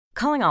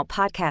calling all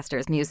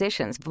podcasters,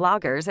 musicians,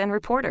 vloggers, and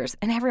reporters,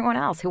 and everyone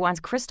else who wants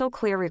crystal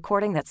clear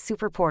recording that's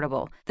super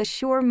portable. The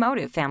Shure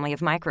Motive family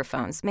of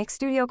microphones makes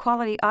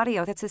studio-quality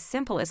audio that's as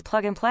simple as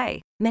plug and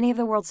play. Many of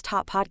the world's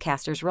top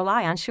podcasters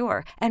rely on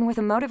Shure, and with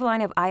a Motive line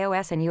of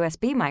iOS and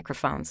USB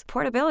microphones,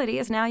 portability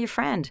is now your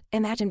friend.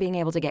 Imagine being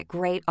able to get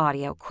great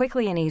audio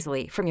quickly and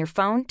easily from your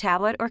phone,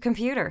 tablet, or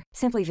computer.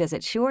 Simply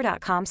visit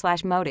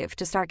shure.com/motive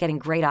to start getting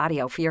great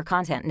audio for your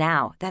content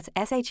now. That's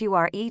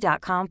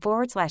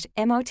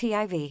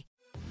SHURE.com/MOTIV.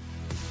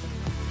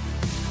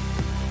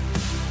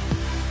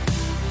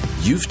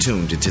 You've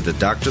tuned into the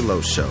Dr.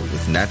 Lowe Show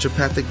with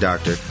naturopathic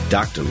doctor,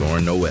 Dr.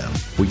 Lauren Noel,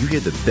 where you hear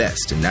the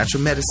best in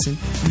natural medicine,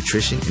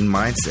 nutrition, and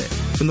mindset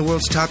from the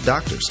world's top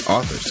doctors,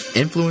 authors,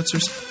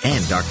 influencers,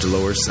 and Dr.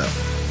 Lowe herself.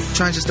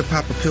 Trying just to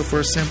pop a pill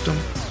for a symptom?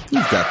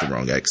 You've got the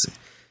wrong exit.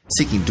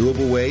 Seeking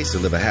doable ways to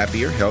live a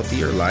happier,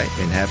 healthier life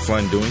and have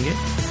fun doing it?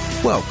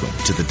 Welcome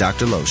to the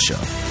Dr. Lowe Show.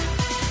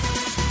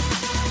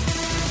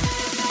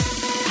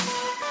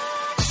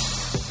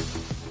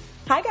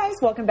 Hi guys,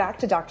 welcome back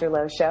to Dr.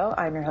 Lowe Show.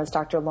 I'm your host,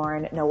 Dr.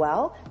 Lauren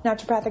Noel,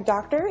 naturopathic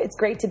doctor. It's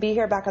great to be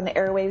here back on the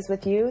airwaves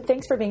with you.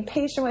 Thanks for being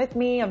patient with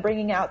me. I'm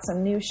bringing out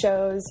some new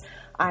shows.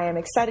 I am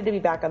excited to be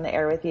back on the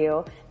air with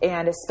you,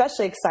 and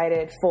especially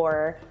excited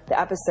for the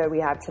episode we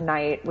have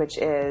tonight, which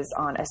is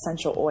on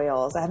essential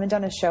oils. I haven't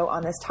done a show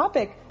on this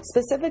topic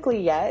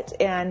specifically yet,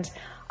 and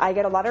I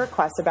get a lot of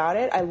requests about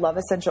it. I love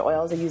essential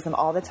oils. I use them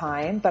all the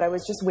time, but I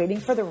was just waiting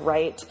for the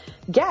right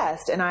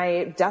guest, and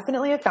I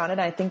definitely have found it.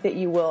 And I think that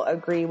you will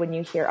agree when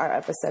you hear our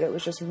episode. It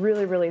was just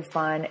really, really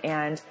fun,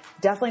 and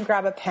definitely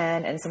grab a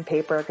pen and some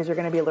paper because you're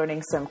going to be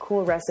learning some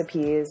cool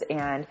recipes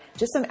and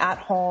just some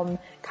at-home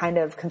kind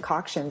of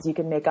concoctions you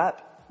can make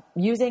up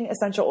using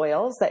essential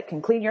oils that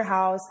can clean your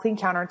house, clean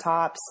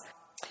countertops,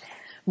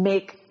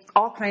 make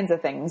all kinds of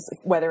things,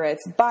 whether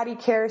it's body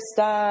care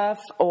stuff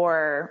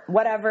or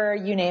whatever,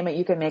 you name it,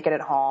 you can make it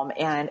at home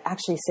and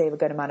actually save a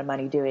good amount of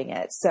money doing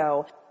it.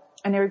 So,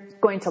 and you're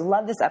going to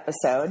love this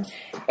episode.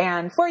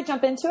 And before I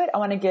jump into it, I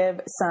want to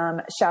give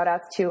some shout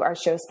outs to our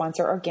show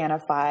sponsor,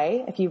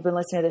 Organifi. If you've been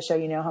listening to the show,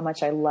 you know how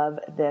much I love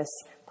this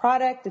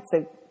product. It's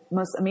the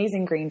most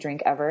amazing green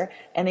drink ever.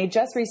 And they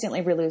just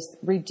recently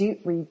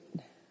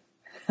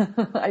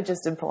I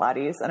just did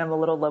Pilates and I'm a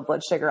little low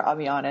blood sugar, I'll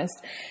be honest.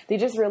 They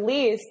just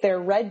released their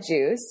red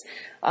juice,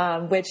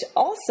 which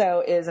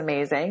also is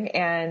amazing.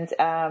 And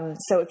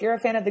so if you're a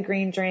fan of the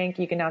green drink,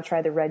 you can now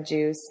try the red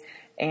juice.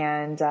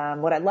 And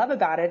what I love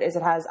about it is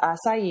it has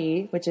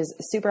acai, which is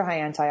super high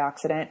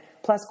antioxidant,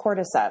 plus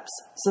cordyceps.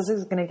 So this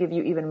is going to give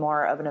you even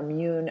more of an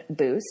immune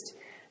boost.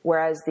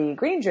 Whereas the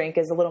green drink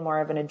is a little more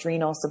of an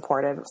adrenal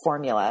supportive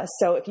formula.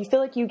 So if you feel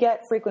like you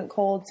get frequent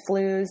colds,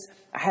 flus,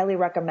 I highly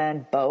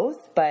recommend both,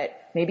 but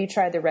maybe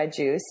try the red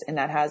juice, and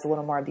that has a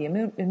little more of the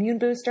immune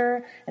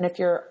booster. And if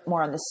you're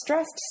more on the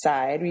stressed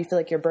side, where you feel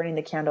like you're burning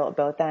the candle at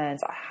both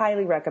ends, I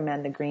highly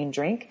recommend the green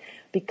drink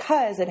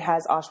because it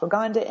has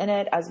ashwagandha in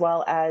it, as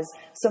well as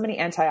so many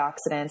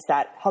antioxidants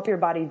that help your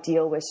body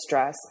deal with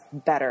stress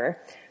better.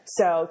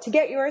 So to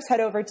get yours, head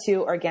over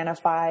to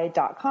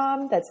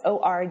Organifi.com. That's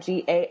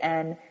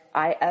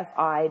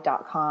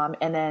ORGANIFI.com.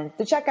 And then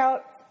the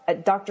checkout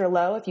at Dr.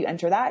 Lowe, if you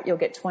enter that, you'll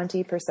get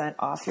 20%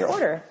 off your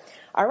order.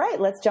 All right,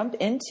 let's jump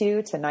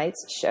into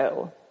tonight's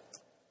show.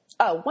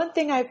 Oh, one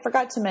thing I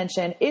forgot to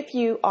mention, if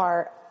you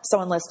are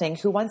someone listening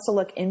who wants to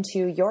look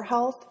into your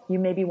health, you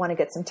maybe want to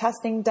get some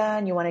testing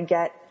done, you want to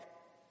get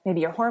maybe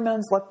your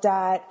hormones looked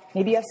at,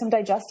 maybe you have some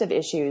digestive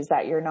issues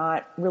that you're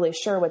not really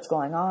sure what's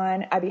going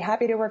on, I'd be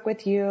happy to work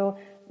with you,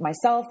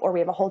 myself, or we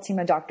have a whole team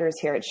of doctors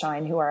here at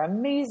Shine who are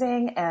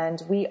amazing,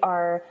 and we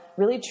are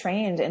really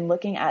trained in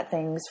looking at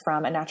things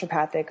from a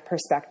naturopathic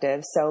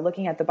perspective. So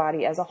looking at the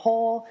body as a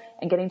whole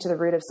and getting to the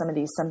root of some of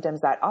these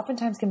symptoms that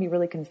oftentimes can be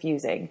really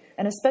confusing.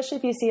 And especially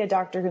if you see a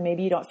doctor who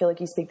maybe you don't feel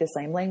like you speak the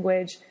same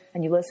language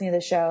and you listen to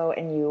the show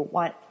and you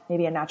want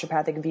maybe a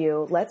naturopathic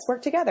view, let's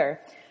work together.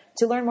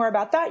 To learn more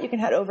about that, you can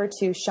head over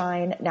to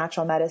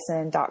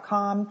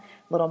shinenaturalmedicine.com, a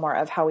little more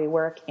of how we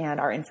work, and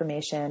our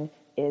information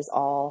is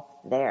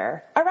all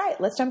there. All right,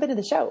 let's jump into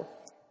the show.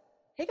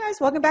 Hey guys,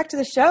 welcome back to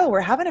the show.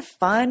 We're having a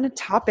fun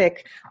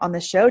topic on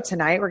the show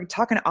tonight. We're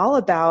talking all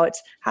about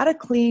how to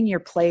clean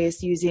your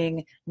place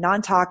using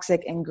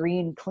non-toxic and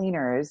green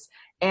cleaners.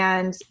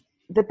 And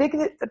the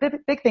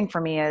big thing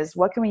for me is,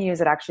 what can we use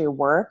that actually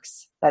works,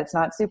 that's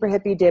not super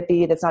hippy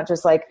dippy, that's not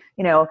just like,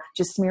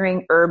 just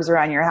smearing herbs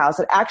around your house.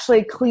 It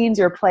actually cleans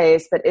your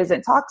place but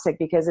isn't toxic,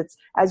 because it's,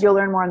 as you'll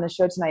learn more on the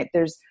show tonight,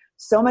 there's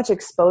so much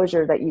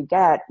exposure that you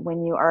get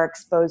when you are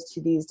exposed to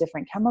these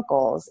different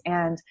chemicals.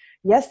 And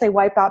yes, they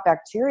wipe out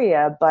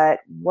bacteria,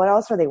 but what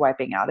else are they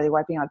wiping out? Are they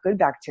wiping out good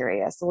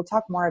bacteria? So we'll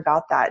talk more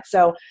about that.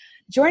 So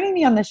joining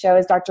me on the show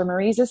is Dr.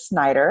 Marisa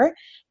Snyder,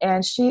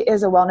 and she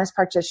is a wellness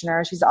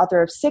practitioner. She's the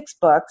author of 6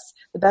 books,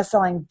 the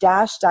best-selling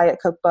DASH diet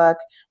cookbook,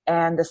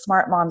 and the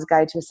Smart Mom's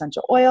Guide to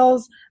Essential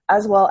Oils,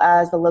 as well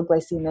as the Low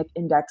Glycemic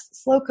Index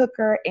Slow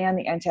Cooker and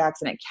the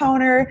Antioxidant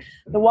Counter,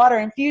 the Water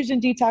Infusion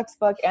Detox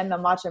book, and the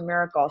Matcha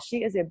Miracle.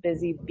 She is a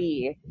busy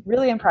bee.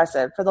 Really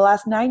impressive. For the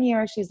last 9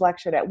 years, she's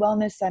lectured at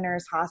wellness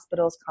centers,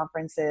 hospitals,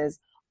 conferences,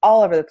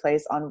 all over the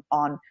place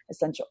on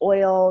essential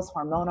oils,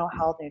 hormonal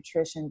health,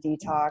 nutrition,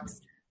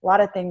 detox, a lot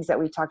of things that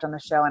we talked on the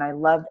show, and I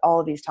loved all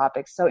of these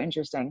topics. So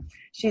interesting.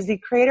 She's the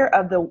creator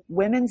of the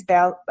Women's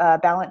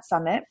Balance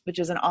Summit, which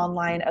is an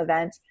online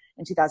event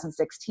in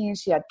 2016.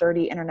 She had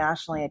 30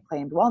 internationally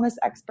acclaimed wellness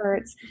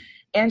experts,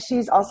 and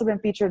she's also been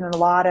featured in a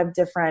lot of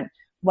different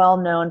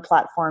well-known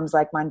platforms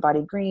like Mind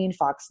Body Green,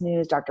 Fox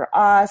News, Dr.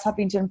 Oz,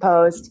 Huffington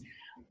Post,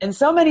 and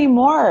so many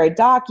more.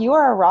 Doc, you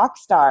are a rock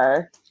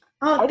star.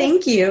 Oh,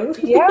 thank you.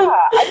 Yeah.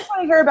 I just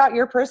want to hear about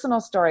your personal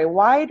story.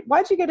 Why'd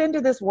you get into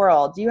this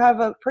world? Do you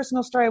have a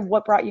personal story of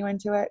what brought you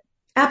into it?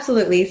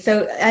 Absolutely.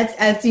 So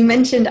as you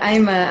mentioned,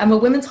 I'm a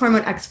women's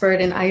hormone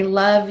expert, and I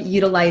love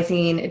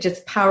utilizing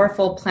just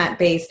powerful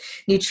plant-based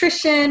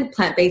nutrition,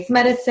 plant-based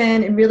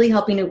medicine, and really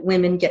helping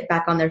women get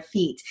back on their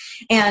feet.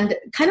 And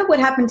kind of what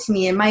happened to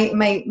me in my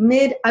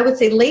I would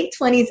say late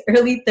 20s,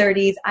 early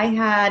 30s, I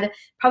had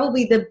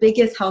probably the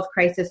biggest health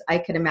crisis I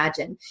could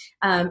imagine.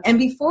 And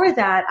before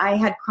that, I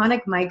had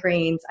chronic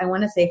migraines, I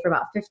want to say for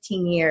about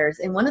 15 years.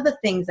 And one of the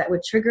things that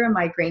would trigger a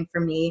migraine for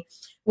me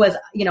was,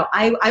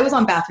 I was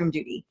on bathroom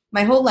duty.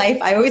 My whole life,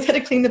 I always had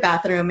to clean the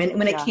bathroom. And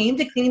when it came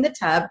to cleaning the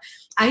tub,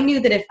 I knew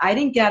that if I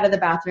didn't get out of the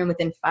bathroom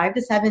within 5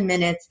 to 7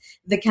 minutes,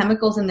 the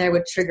chemicals in there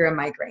would trigger a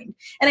migraine.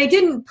 And I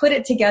didn't put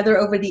it together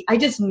I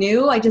just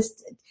knew, I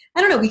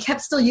don't know, we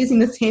kept still using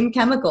the same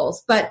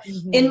chemicals, but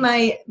and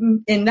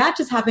that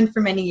just happened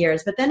for many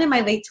years. But then in my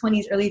late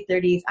 20s, early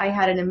 30s, I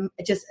had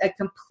just a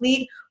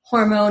complete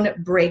hormone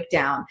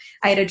breakdown.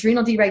 I had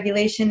adrenal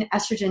deregulation,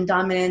 estrogen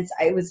dominance.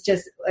 I was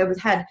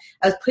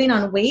putting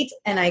on weight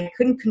and I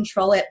couldn't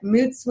control it,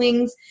 mood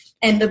swings.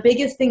 And the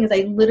biggest thing is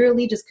I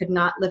literally just could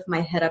not lift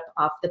my head up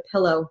off the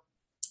pillow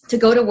to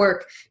go to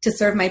work, to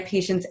serve my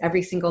patients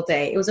every single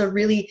day. It was a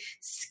really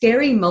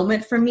scary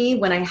moment for me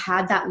when I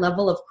had that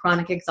level of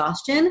chronic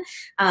exhaustion,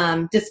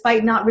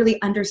 despite not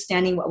really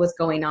understanding what was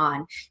going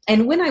on.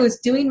 And when I was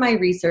doing my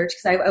research,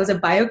 because I was a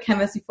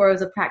biochemist before I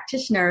was a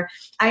practitioner,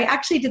 I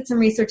actually did some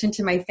research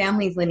into my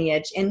family's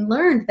lineage and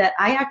learned that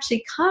I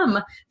actually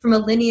come from a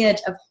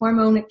lineage of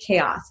hormone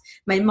chaos.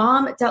 My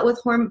mom dealt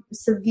with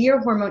severe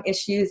hormone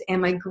issues,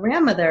 and my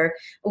grandmother,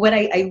 what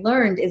I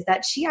learned is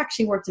that she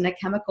actually worked in a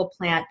chemical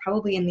plant,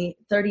 probably in the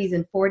 30s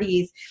and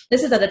 40s.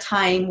 This is at a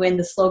time when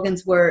the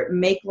slogans were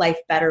 "Make life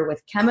better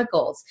with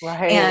chemicals."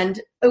 Right.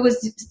 And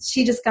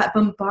she just got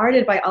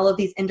bombarded by all of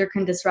these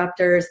endocrine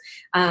disruptors.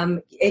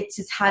 It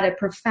just had a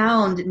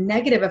profound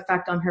negative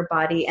effect on her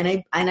body.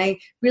 And I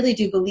really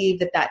do believe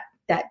that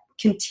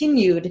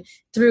continued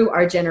through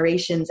our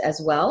generations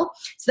as well.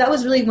 So that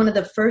was really one of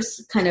the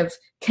first kind of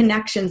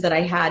connections that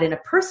I had in a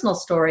personal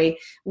story,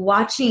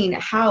 watching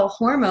how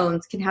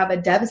hormones can have a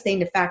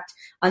devastating effect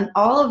on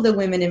all of the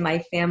women in my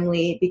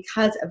family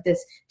because of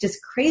this just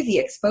crazy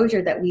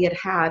exposure that we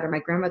had, or my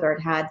grandmother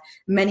had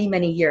many,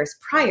 many years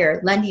prior,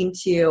 lending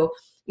to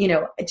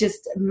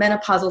just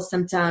menopausal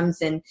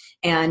symptoms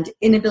and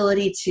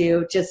inability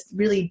to just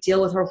really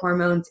deal with her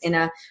hormones in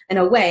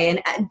a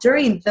way. And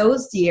during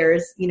those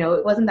years,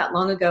 it wasn't that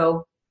long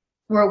ago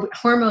where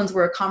hormones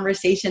were a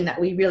conversation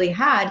that we really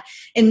had.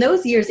 In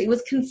those years, it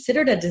was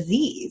considered a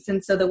disease.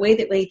 And so the way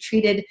that they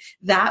treated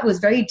that was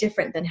very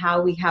different than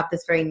how we have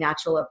this very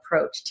natural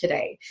approach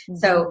today. Mm-hmm.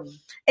 So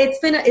it's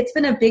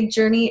been a big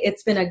journey.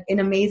 It's been an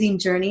amazing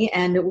journey.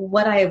 And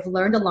what I have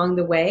learned along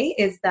the way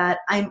is that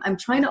I'm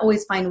trying to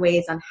always find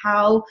ways on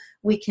how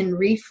we can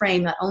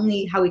reframe not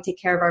only how we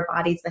take care of our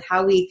bodies, but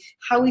how we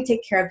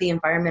take care of the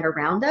environment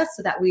around us,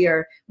 so that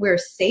we're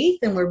safe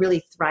and we're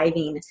really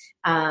thriving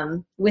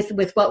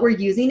with what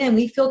we're using, and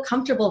we feel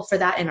comfortable for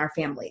that in our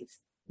families.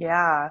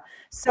 Yeah.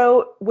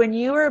 So when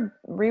you were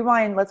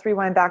let's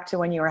rewind back to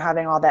when you were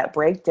having all that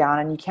breakdown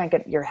and you can't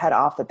get your head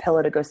off the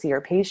pillow to go see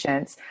your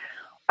patients.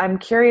 I'm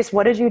curious,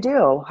 what did you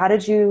do? How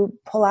did you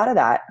pull out of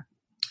that?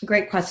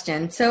 Great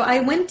question. So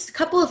a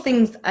couple of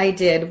things I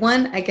did.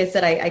 One, like I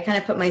said, I kind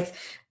of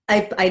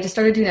I just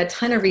started doing a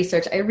ton of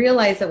research. I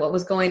realized that what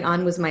was going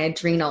on was my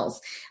adrenals.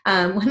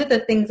 One of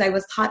the things I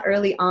was taught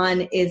early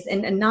on is,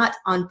 and not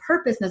on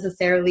purpose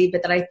necessarily,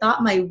 but that I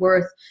thought my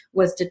worth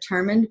was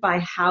determined by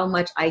how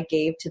much I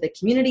gave to the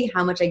community,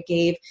 how much I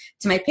gave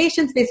to my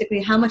patients,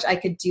 basically how much I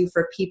could do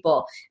for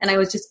people. And I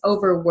was just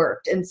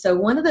overworked. And so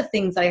one of the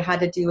things that I had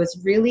to do was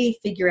really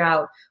figure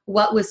out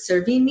what was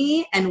serving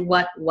me and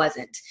what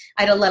wasn't.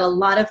 I had to let a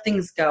lot of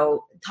things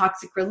go,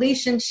 toxic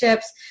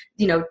relationships,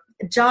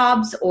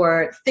 jobs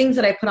or things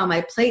that I put on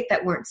my plate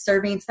that weren't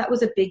serving. So that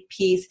was a big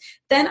piece.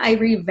 Then I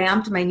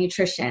revamped my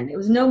nutrition. It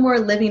was no more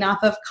living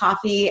off of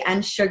coffee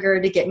and sugar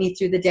to get me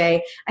through the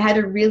day. I had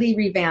to really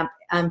revamp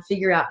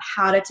figure out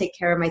how to take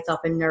care of myself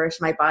and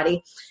nourish my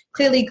body.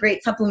 Clearly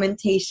great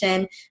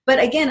supplementation. But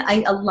again,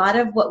 a lot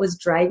of what was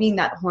driving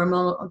that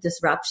hormonal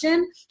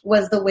disruption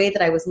was the way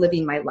that I was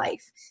living my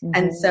life. Mm-hmm.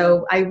 And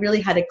so I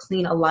really had to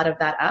clean a lot of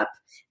that up.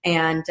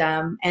 And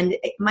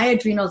my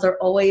adrenals are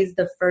always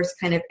the first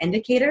kind of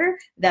indicator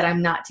that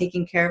I'm not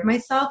taking care of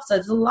myself. So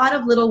there's a lot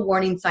of little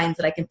warning signs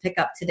that I can pick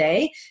up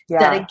today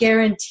that it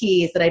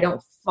guarantees that I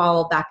don't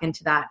fall back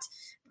into that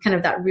kind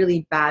of that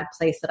really bad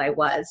place that I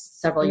was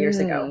several years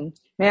ago.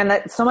 Man,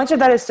 that so much of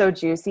that is so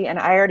juicy. And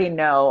I already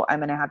know I'm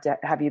going to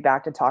have you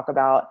back to talk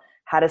about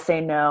how to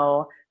say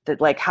no, that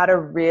like how to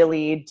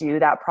really do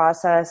that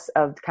process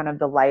of kind of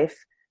the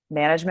life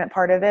management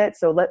part of it.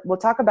 So we'll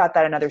talk about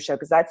that another show,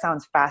 because that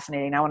sounds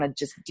fascinating. I want to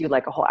just do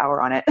like a whole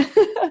hour on it.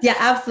 Yeah,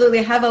 absolutely.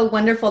 I have a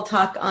wonderful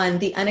talk on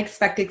the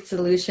unexpected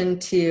solution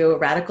to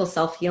radical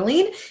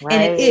self-healing. Right.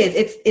 And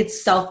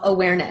it's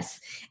self-awareness.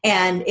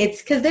 And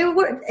it's because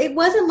it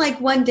wasn't like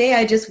one day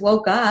I just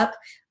woke up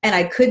and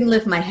I couldn't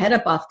lift my head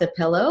up off the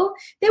pillow.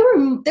 There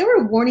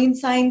were warning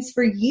signs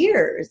for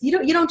years.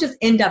 You don't just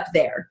end up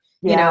there.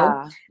 You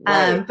know,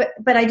 right.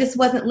 But I just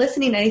wasn't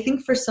listening. And I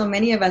think for so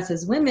many of us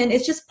as women,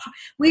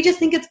 we just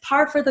think it's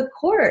par for the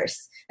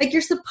course. Like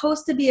you're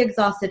supposed to be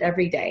exhausted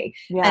every day.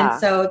 Yeah. And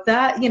so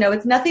that,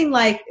 it's nothing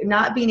like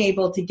not being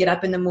able to get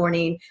up in the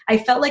morning. I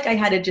felt like I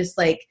had to just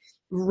like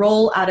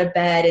roll out of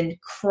bed and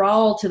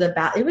crawl to the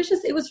bath. It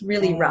was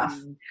really rough.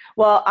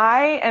 Well,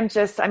 I'm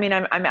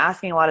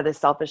asking a lot of this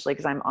selfishly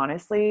because I'm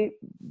honestly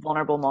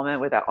vulnerable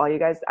moment with all you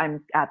guys.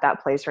 I'm at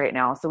that place right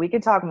now. So we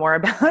could talk more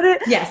about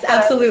it. Yes,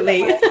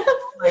 absolutely.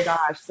 Oh my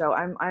gosh. So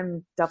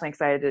I'm definitely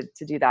excited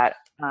to do that.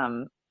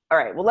 All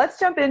right. Well, let's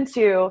jump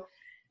into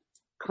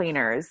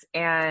cleaners,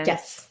 and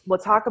we'll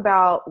talk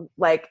about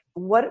like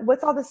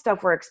what's all the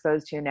stuff we're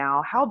exposed to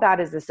now. How bad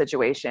is the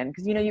situation?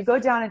 Because you go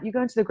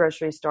into the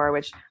grocery store,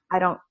 which I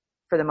don't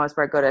for the most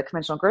part go to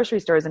conventional grocery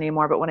stores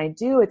anymore, but when I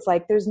do, it's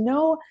like there's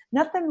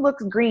nothing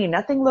looks green,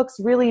 nothing looks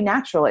really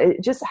natural.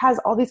 It just has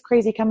all these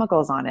crazy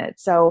chemicals on it.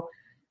 So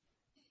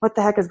what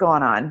the heck is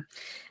going on?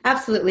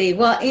 Absolutely.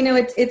 Well,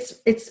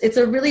 it's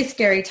a really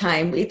scary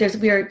time.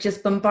 We are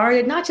just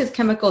bombarded, not just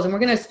chemicals, and we're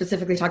going to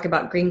specifically talk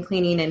about green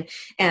cleaning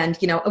and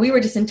we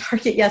were just in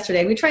Target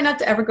yesterday. We try not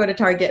to ever go to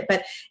Target,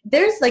 but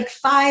there's like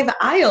 5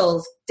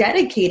 aisles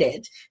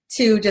dedicated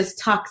to just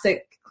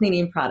toxic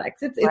cleaning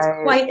products. It's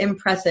right. Quite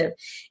impressive.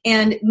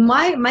 And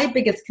my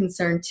biggest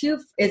concern too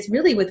is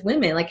really with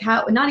women, like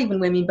how, not even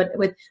women, but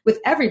with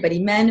everybody,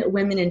 men,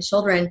 women, and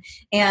children.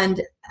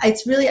 And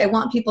it's really, I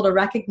want people to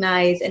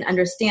recognize and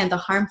understand the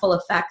harmful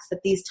effects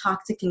that these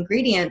toxic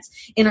ingredients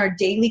in our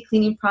daily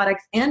cleaning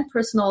products and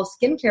personal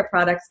skincare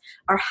products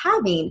are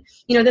having.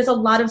 There's a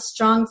lot of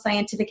strong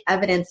scientific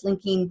evidence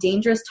linking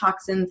dangerous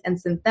toxins and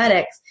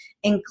synthetics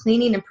in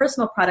cleaning and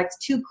personal products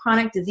to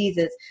chronic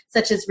diseases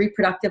such as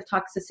reproductive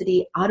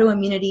toxicity,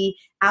 autoimmunity,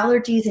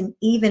 allergies, and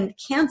even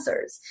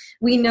cancers.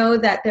 We know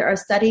that there are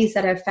studies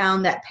that have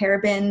found that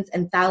parabens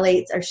and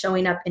phthalates are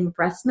showing up in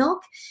breast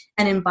milk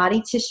and in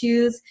body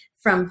tissues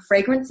from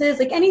fragrances.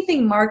 Like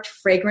anything marked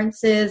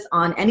fragrances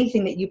on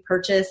anything that you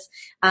purchase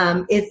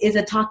is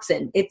a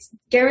toxin. It's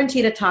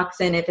guaranteed a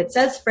toxin. If it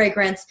says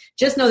fragrance,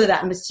 just know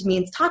that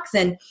means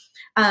toxin.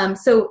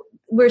 So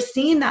we're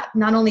seeing that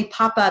not only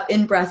pop up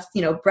in breast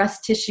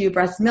tissue,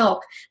 breast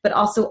milk, but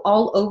also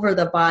all over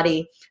the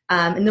body.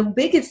 And the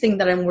biggest thing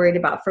that I'm worried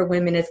about for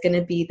women is going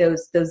to be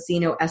those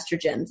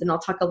xenoestrogens. And I'll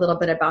talk a little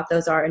bit about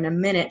those in a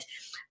minute.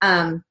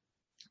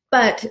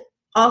 But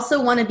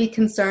also want to be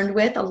concerned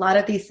with a lot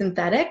of these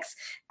synthetics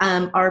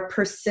are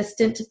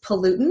persistent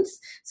pollutants.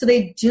 So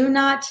they do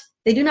not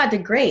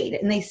degrade,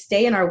 and they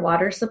stay in our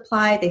water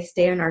supply, they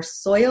stay in our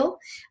soil,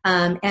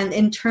 and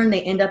in turn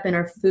they end up in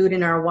our food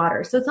and our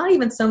water. So it's not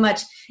even so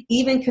much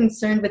even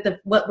concerned with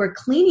what we're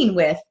cleaning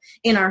with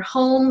in our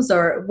homes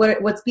or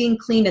what's being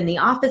cleaned in the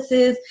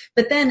offices,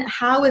 but then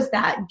how is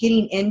that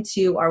getting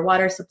into our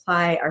water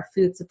supply, our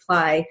food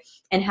supply,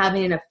 and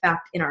having an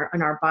effect in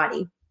our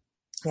body.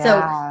 Yeah.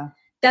 So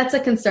that's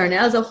a concern.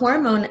 As a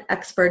hormone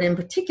expert in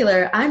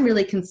particular, I'm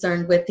really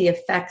concerned with the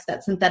effects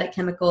that synthetic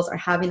chemicals are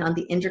having on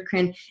the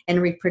endocrine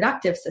and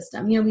reproductive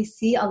system. We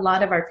see a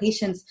lot of our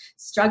patients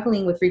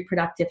struggling with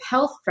reproductive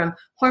health, from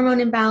hormone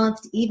imbalance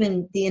to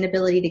even the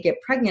inability to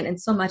get pregnant. And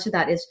so much of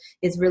that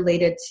is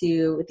related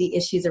to the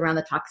issues around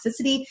the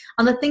toxicity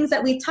on the things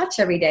that we touch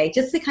every day.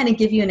 Just to kind of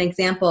give you an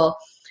example,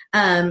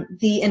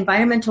 the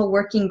Environmental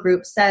Working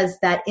Group says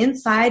that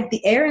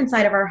the air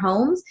inside of our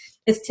homes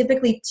is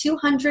typically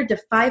 200 to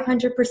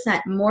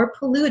 500% more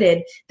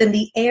polluted than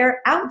the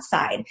air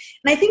outside. And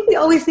I think we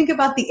always think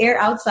about the air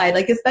outside,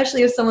 like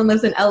especially if someone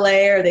lives in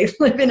LA or they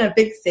live in a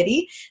big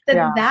city,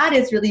 that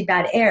is really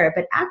bad air.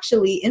 But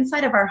actually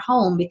inside of our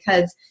home,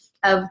 because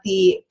of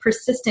the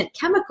persistent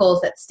chemicals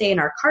that stay in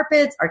our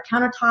carpets, our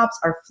countertops,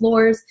 our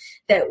floors,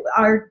 that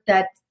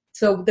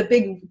So the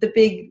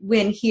big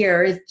win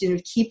here is to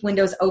keep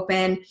windows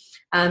open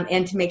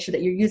and to make sure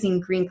that you're using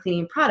green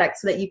cleaning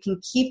products so that you can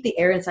keep the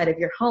air inside of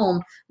your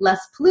home less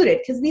polluted,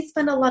 because we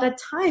spend a lot of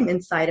time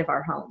inside of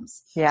our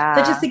homes. Yeah.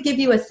 So just to give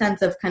you a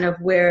sense of kind of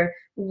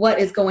what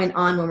is going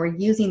on when we're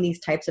using these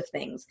types of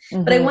things.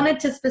 Mm-hmm. But I wanted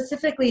to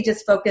specifically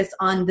just focus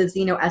on the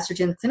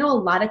xenoestrogens, because I know a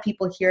lot of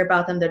people hear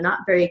about them. They're not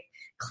very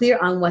clear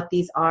on what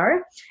these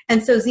are.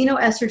 And so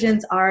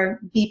xenoestrogens are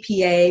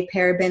BPA,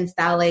 parabens,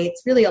 phthalates,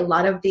 really a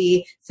lot of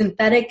the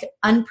synthetic,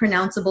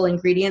 unpronounceable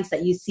ingredients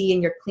that you see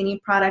in your cleaning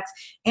products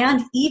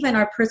and even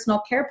our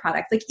personal care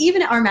products. Like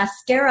even our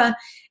mascara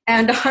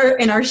and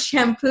our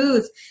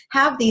shampoos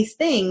have these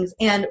things.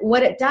 And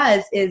what it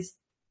does is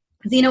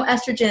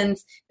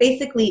xenoestrogens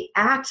basically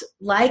act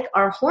like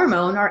our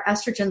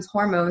estrogen's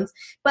hormones,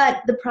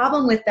 but the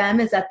problem with them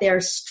is that they're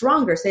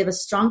stronger. So they have a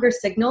stronger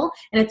signal,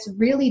 and it's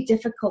really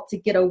difficult to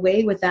get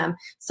away with them.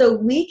 So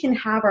we can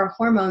have our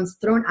hormones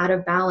thrown out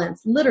of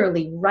balance,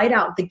 literally right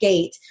out the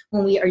gate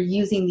when we are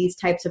using these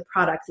types of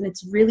products. And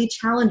it's really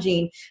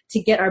challenging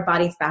to get our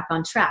bodies back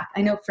on track.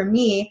 I know for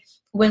me,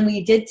 when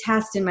we did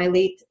test in my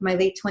late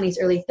 20s,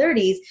 early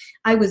 30s,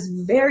 I was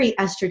very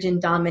estrogen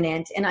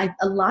dominant. And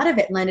a lot of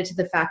it lended to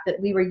the fact that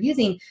we were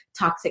using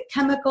toxic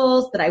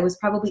chemicals, that I was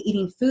probably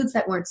eating foods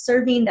that weren't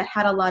serving, that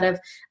had a lot of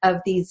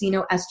these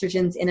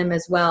xenoestrogens in them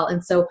as well.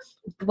 And so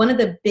one of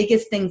the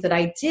biggest things that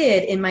I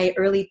did in my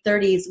early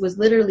 30s was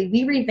literally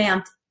we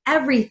revamped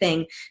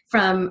everything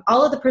from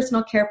all of the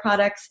personal care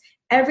products,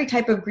 every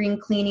type of green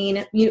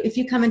cleaning. If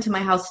you come into my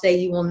house today,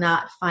 you will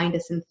not find a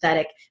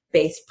synthetic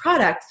based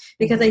product,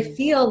 because I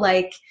feel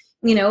like,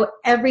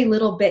 every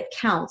little bit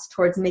counts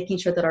towards making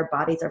sure that our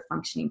bodies are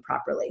functioning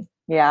properly.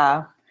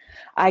 Yeah.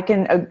 I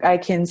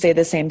can say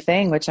the same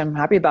thing, which I'm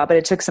happy about, but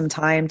it took some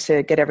time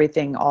to get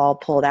everything all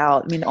pulled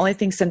out. I mean, the only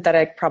thing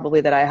synthetic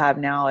probably that I have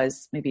now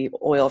is maybe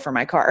oil for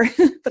my car,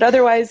 but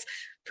otherwise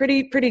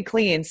pretty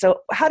clean. So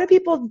how do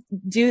people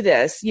do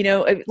this?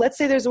 Let's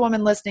say there's a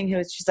woman listening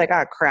she's like,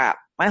 oh crap,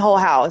 my whole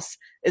house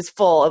is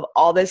full of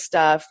all this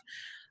stuff.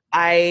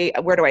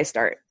 Where do I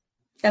start?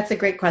 That's a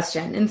great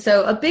question. And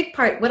so a big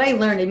part, what I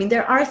learned,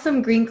 there are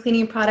some green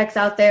cleaning products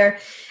out there,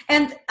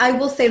 and I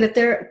will say that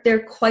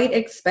they're quite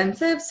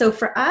expensive. So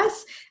for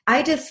us,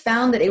 I just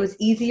found that it was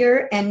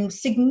easier and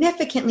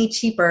significantly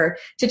cheaper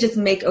to just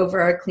make over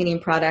our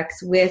cleaning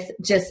products with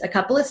just a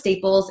couple of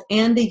staples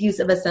and the use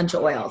of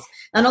essential oils.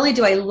 Not only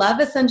do I love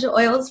essential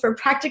oils for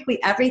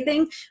practically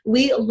everything,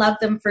 we love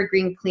them for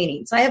green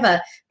cleaning. So I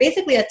have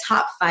basically a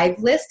top 5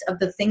 list of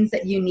the things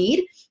that you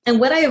need. And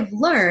what I have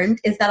learned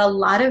is that a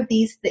lot of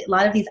these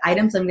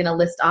items I'm going to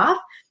list off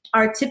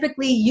are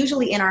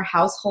usually in our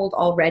household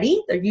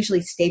already. They're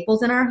usually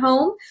staples in our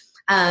home.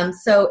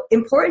 So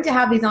important to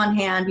have these on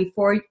hand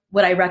before.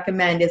 What I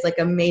recommend is like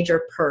a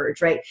major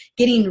purge, right?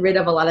 Getting rid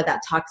of a lot of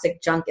that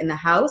toxic junk in the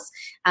house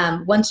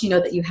once you know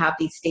that you have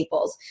these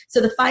staples. So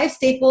the 5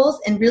 staples,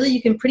 and really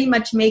you can pretty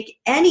much make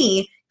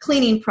any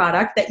cleaning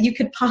product that you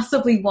could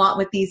possibly want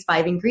with these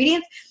 5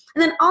 ingredients.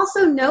 And then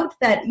also note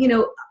that,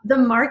 the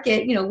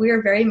market, we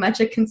are very much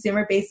a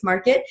consumer-based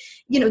market.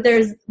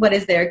 There's,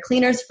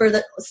 cleaners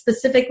for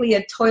specifically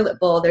a toilet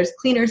bowl. There's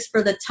cleaners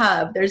for the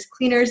tub. There's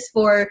cleaners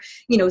for,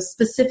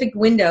 specific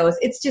windows.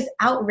 It's just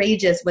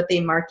outrageous what they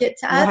market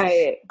to us.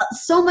 Right.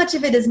 So much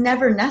of it is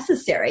never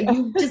necessary.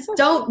 You just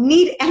don't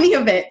need any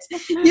of it.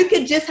 You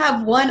could just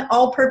have one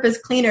all-purpose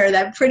cleaner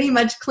that pretty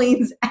much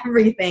cleans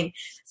everything.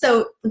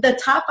 So the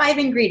top 5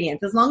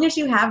 ingredients, as long as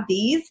you have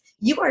these,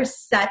 you are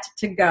set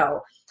to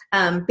go.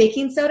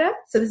 Baking soda.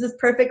 So this is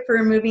perfect for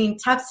removing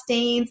tough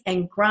stains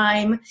and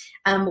grime.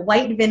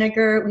 White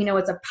vinegar. We know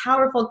it's a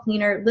powerful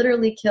cleaner,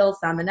 literally kills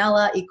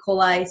Salmonella, E.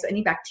 coli. So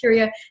any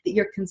bacteria that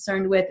you're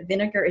concerned with,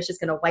 vinegar is just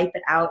going to wipe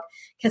it out.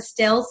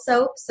 Castile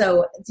soap.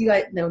 So you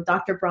guys know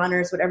Dr.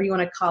 Bronner's, whatever you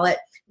want to call it,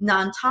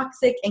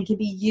 non-toxic and can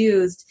be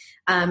used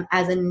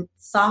as a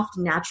soft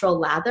natural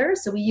lather.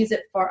 So we use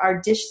it for our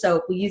dish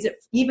soap. We use it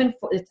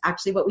it's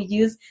actually what we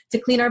use to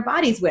clean our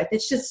bodies with.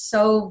 It's just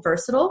so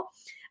versatile.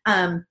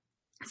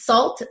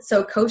 Salt,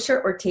 so kosher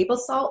or table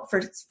salt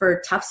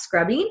for tough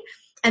scrubbing,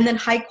 and then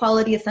high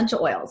quality essential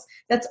oils.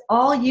 That's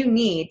all you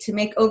need to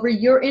make over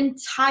your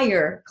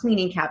entire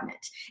cleaning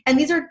cabinet. And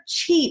these are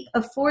cheap,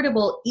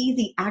 affordable,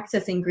 easy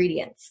access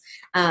ingredients.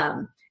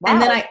 Wow.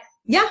 And then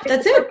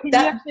that's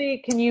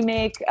it. Can you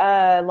make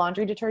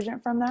laundry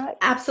detergent from that?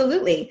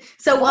 Absolutely.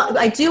 So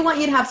I do want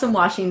you to have some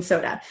washing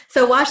soda.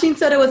 So washing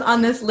soda was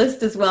on this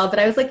list as well, but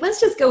I was like,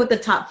 let's just go with the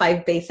top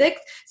 5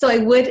 basics. So I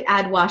would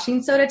add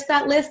washing soda to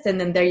that list,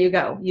 and then there you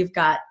go. You've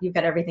got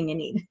everything you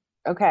need.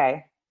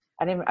 Okay.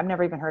 I've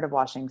never even heard of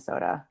washing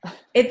soda.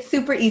 It's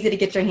super easy to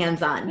get your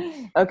hands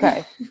on.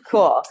 Okay,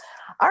 cool.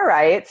 All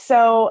right.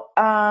 So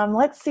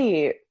let's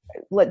see.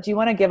 Do you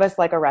want to give us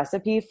like a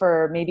recipe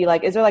for maybe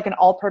is there like an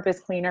all-purpose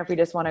cleaner if we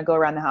just want to go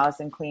around the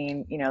house and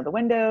clean, the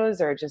windows,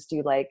 or just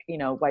do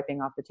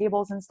wiping off the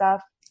tables and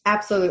stuff?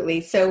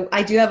 Absolutely. So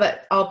I do have an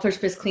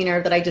all-purpose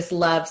cleaner that I just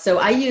love. So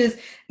I use,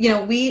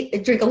 we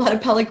drink a lot of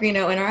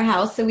Pellegrino in our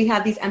house. So we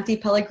have these empty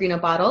Pellegrino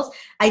bottles.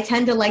 I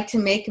tend to like to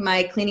make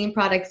my cleaning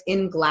products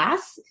in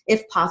glass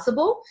if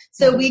possible.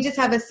 So we just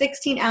have a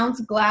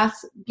 16-ounce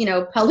glass,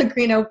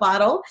 Pellegrino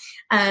bottle.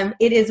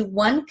 It is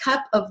 1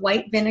 cup of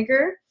white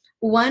vinegar,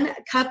 1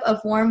 cup of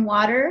warm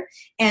water,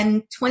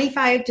 and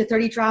 25 to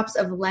 30 drops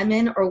of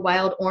lemon or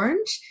wild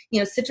orange.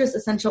 Citrus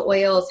essential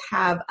oils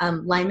have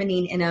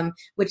limonene in them,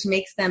 which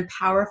makes them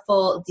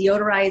powerful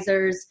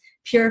deodorizers,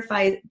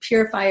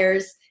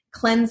 purifiers,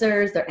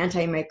 cleansers. They're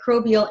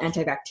antimicrobial,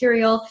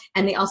 antibacterial,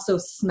 and they also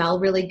smell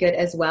really good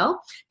as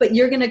well. But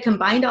you're going to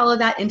combine all of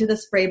that into the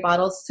spray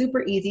bottle,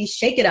 super easy,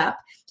 shake it up,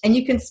 and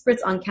you can spritz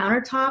on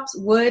countertops,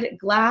 wood,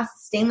 glass,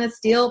 stainless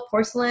steel,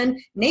 porcelain,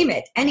 name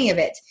it, any of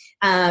it.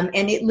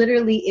 And it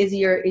literally is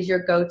your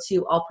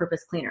go-to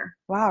all-purpose cleaner.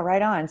 Wow,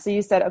 right on. So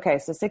you said, okay,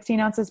 so 16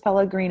 ounces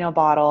Pellegrino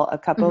bottle, a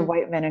cup of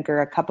white vinegar,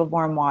 a cup of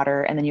warm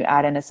water, and then you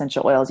add in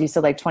essential oils. You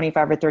said like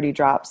 25 or 30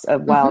 drops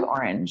of wild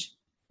orange.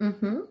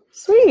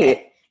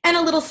 Sweet. And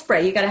a little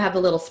spray. You got to have the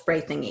little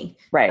spray thingy.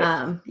 Right.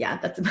 Yeah,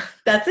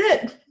 that's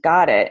it.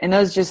 Got it. And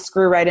those just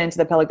screw right into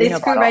the Pellegrino bottle.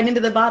 They screw right into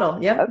the bottle.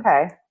 Yep.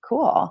 Okay,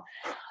 cool.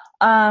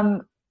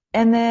 And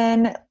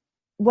then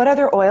what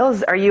other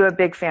oils are you a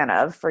big fan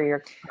of for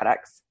your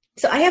products?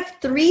 So I have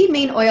 3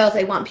 main oils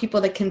I want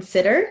people to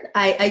consider.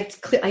 I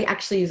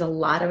actually use a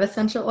lot of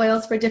essential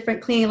oils for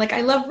different cleaning. Like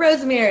I love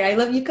rosemary, I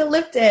love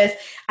eucalyptus,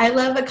 I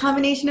love a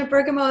combination of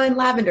bergamot and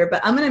lavender,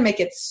 but I'm going to make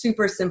it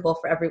super simple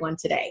for everyone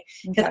today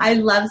because I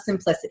love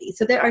simplicity.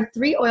 So there are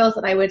 3 oils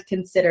that I would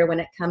consider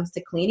when it comes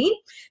to cleaning.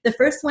 The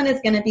first one is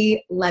going to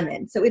be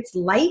lemon. So it's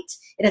light,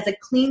 it has a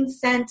clean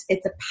scent,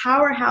 it's a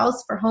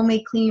powerhouse for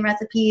homemade cleaning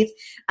recipes.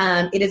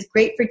 It is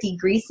great for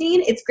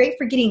degreasing. It's great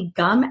for getting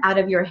gum out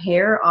of your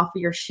hair, off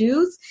of your shoes.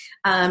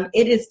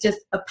 It is just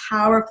a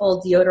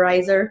powerful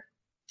deodorizer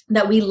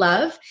that we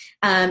love.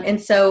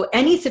 And so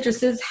any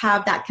citruses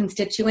have that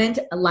constituent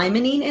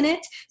limonene in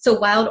it. So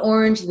wild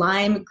orange,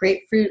 lime,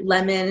 grapefruit,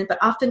 lemon,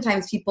 but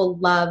oftentimes people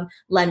love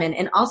lemon.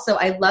 And also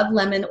I love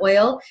lemon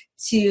oil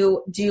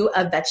to do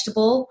a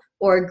vegetable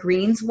or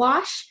greens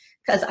wash.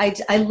 Because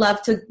I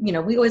love to, we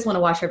always want to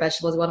wash our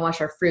vegetables, we want to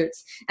wash our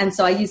fruits. And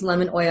so I use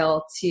lemon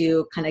oil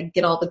to kind of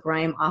get all the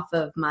grime off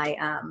of my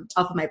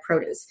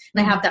produce.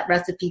 And I have that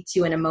recipe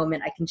too in a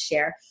moment I can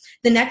share.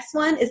 The next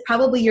one is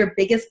probably your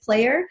biggest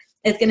player.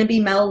 It's going to be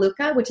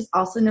Melaleuca, which is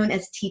also known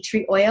as tea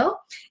tree oil.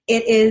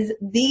 It is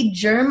the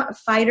germ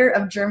fighter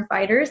of germ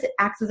fighters. It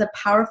acts as a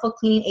powerful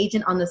cleaning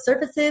agent on the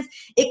surfaces.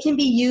 It can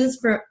be used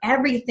for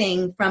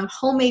everything from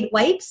homemade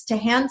wipes to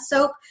hand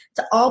soap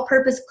to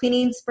all-purpose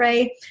cleaning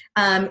spray.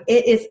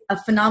 It is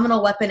a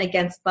phenomenal weapon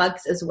against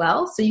bugs as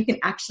well. So you can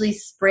actually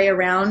spray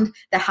around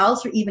the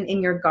house or even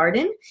in your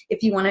garden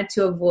if you wanted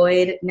to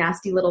avoid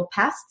nasty little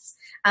pests.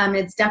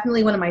 It's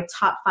definitely one of my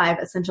top 5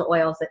 essential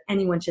oils that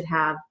anyone should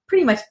have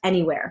pretty much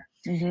anywhere.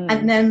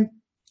 And then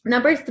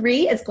number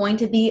 3 is going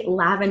to be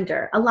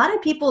lavender. A lot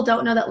of people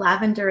don't know that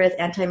lavender is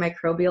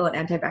antimicrobial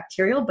and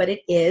antibacterial, but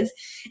it is.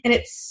 And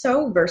it's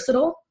so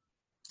versatile.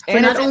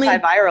 And it's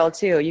antiviral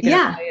too. You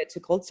can apply it to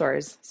cold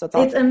sores. So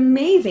it's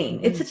amazing.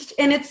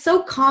 It's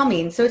so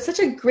calming. So it's such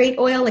a great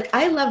oil. Like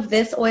I love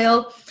this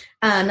oil.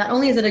 Not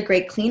only is it a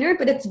great cleaner,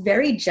 but it's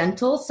very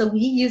gentle. So we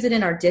use it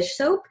in our dish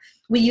soap.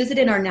 We use it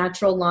in our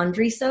natural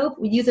laundry soap.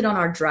 We use it on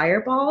our dryer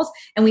balls.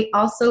 And we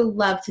also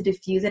love to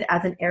diffuse it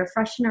as an air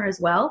freshener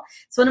as well.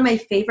 It's one of my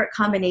favorite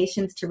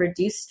combinations to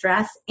reduce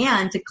stress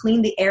and to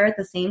clean the air at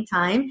the same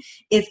time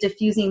is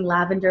diffusing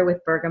lavender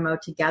with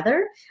bergamot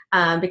together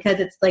because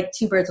it's like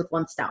 2 birds with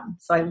 1 stone.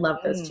 So I love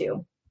those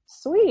 2.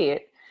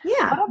 Sweet.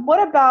 Yeah.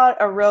 What about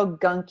a real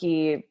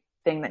gunky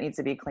thing that needs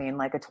to be cleaned,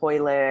 like a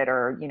toilet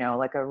or,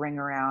 like a ring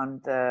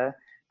around the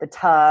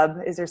tub?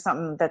 Is there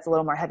something that's a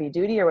little more heavy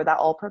duty or would that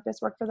all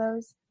purpose work for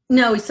those?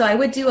 No, so I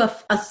would do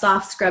a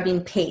soft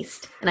scrubbing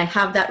paste and I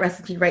have that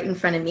recipe right in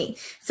front of me.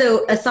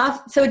 So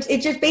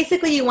it just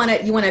basically you want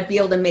to be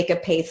able to make a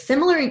paste.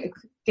 Similar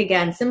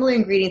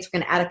ingredients. We're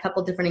going to add a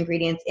couple different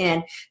ingredients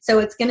in. So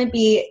it's going to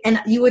be,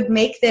 and you would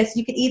make this,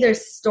 you could either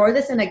store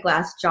this in a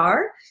glass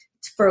jar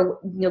for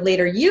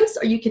later use,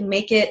 or you can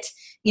make it,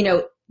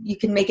 you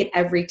can make it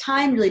every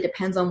time. Really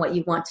depends on what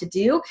you want to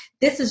do.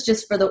 This is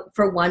just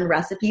for one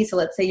recipe. So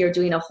let's say you're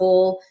doing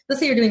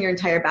your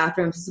entire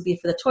bathroom. This would be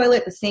for the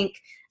toilet, the sink,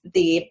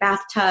 the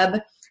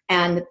bathtub.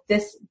 And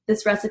this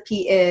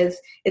recipe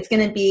it's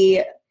going to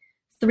be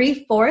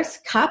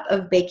 3/4 cup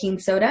of baking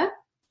soda,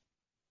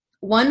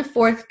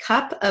 1/4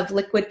 cup of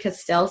liquid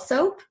Castile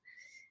soap,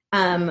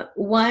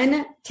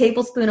 1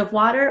 tablespoon of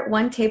water,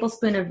 1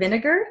 tablespoon of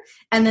vinegar,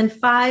 and then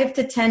 5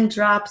 to 10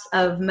 drops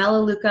of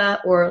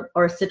Melaleuca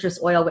or citrus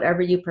oil,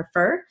 whatever you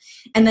prefer.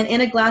 And then in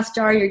a glass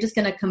jar, you're just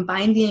going to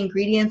combine the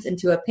ingredients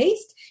into a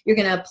paste. You're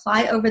going to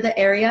apply over the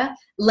area,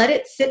 let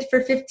it sit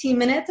for 15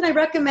 minutes. And I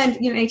recommend,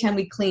 anytime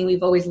we clean,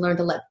 we've always learned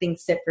to let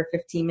things sit for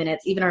 15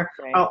 minutes. Even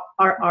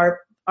our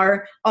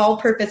our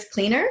all-purpose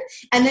cleaner.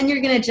 And then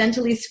you're going to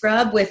gently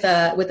scrub with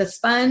a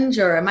sponge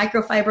or a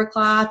microfiber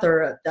cloth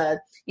or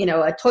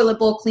a toilet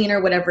bowl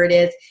cleaner, whatever it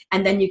is.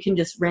 And then you can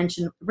just rinse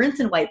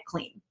and wipe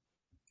clean.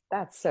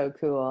 That's so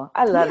cool.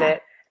 I love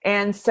it.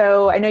 And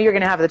so I know you're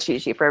going to have the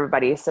cheat sheet for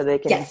everybody so they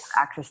can have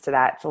access to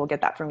that. So we'll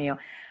get that from you.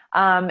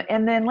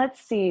 And then let's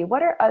see,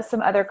 what are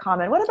some other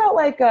common, what about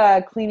like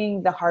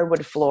cleaning the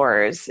hardwood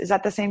floors? Is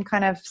that the same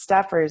kind of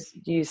stuff or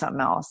do you use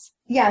something else?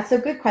 Yeah. So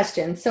good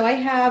question. So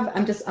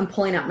I'm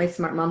pulling out my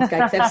Smart Moms Guide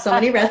because I have so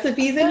many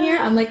recipes in here.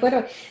 I'm like,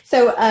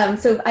 so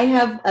I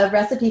have a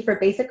recipe for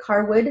basic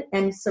hardwood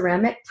and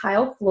ceramic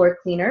tile floor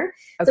cleaner.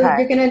 So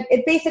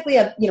it's basically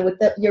with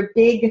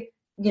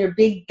your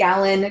big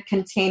gallon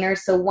container.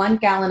 So 1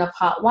 gallon of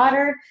hot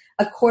water,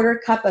 a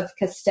 1/4 cup of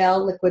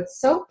Castell liquid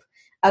soap,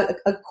 a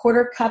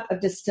 1/4 cup of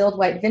distilled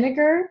white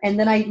vinegar. And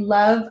then I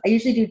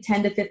usually do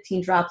 10 to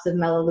 15 drops of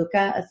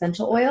Melaleuca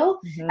essential oil.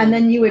 Mm-hmm. And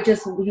then you would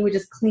just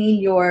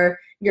clean your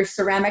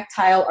ceramic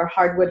tile or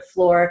hardwood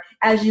floor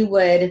as you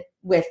would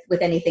with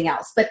anything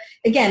else. But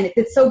again,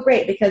 it's so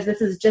great because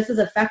this is just as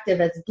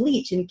effective as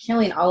bleach in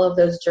killing all of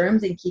those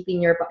germs and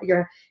keeping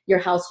your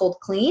household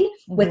clean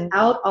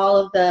without all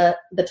of the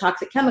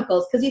toxic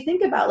chemicals. Because you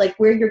think about like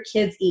where your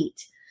kids eat,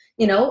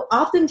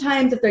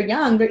 oftentimes if they're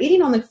young, they're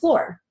eating on the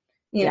floor.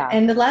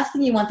 And the last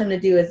thing you want them to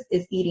do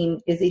is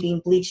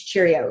eating bleached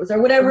Cheerios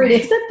or whatever it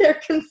is that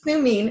they're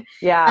consuming.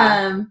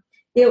 Yeah.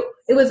 It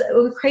was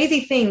a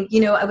crazy thing.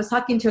 I was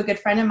talking to a good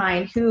friend of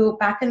mine who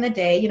back in the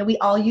day, we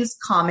all used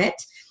Comet,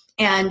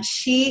 and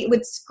she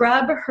would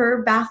scrub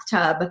her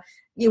bathtub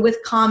with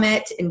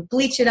Comet and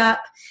bleach it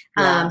up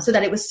so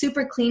that it was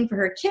super clean for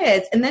her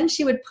kids. And then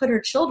she would put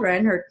her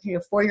children, her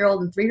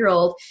 4-year-old and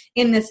 3-year-old,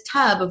 in this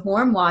tub of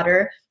warm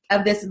water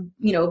of this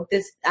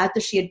after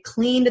she had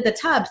cleaned the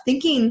tub,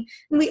 thinking,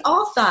 and we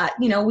all thought,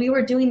 we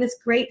were doing this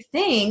great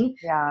thing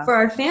for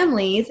our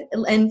families.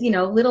 And,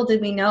 little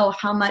did we know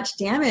how much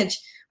damage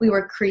we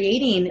were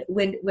creating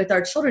with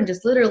our children,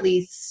 just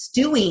literally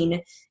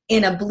stewing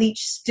in a bleach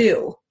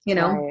stew,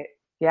 Right.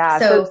 Yeah.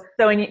 So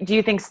do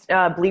you think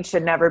bleach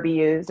should never be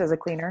used as a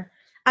cleaner?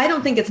 I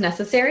don't think it's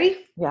necessary.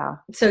 Yeah.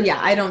 So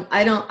I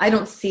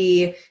don't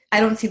see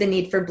the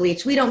need for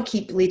bleach. We don't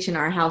keep bleach in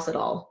our house at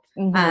all.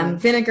 Mm-hmm.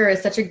 Vinegar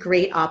is such a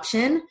great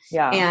option.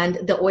 Yeah.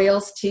 And the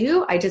oils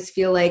too. I just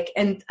feel like,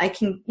 and I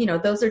can,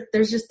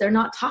 they're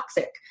not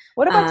toxic.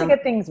 What about to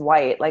get things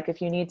white? Like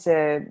if you need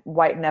to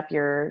whiten up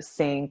your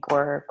sink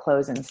or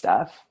clothes and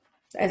stuff?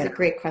 That's a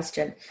great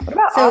question. What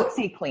about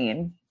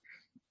OxiClean?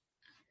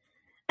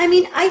 I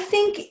mean, I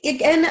think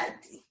again,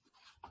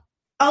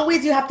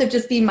 always you have to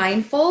just be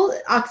mindful.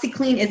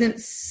 OxiClean isn't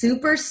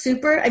super.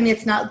 I mean,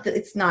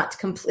 it's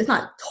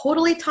not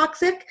totally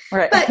toxic,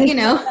 right. But I mean,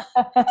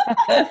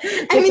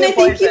 I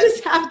think you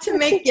just have to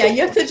make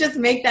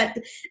that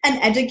an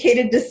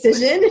educated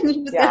decision, and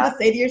you just have to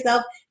say to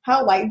yourself,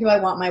 how white do I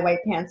want my white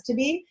pants to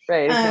be?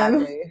 Right.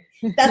 Exactly.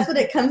 That's what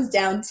it comes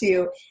down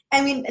to.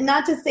 I mean,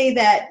 not to say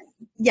that.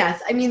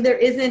 Yes, I mean,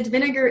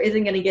 vinegar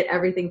isn't going to get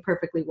everything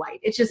perfectly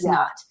white. It's just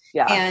not.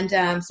 Yeah.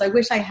 And so I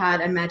wish I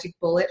had a magic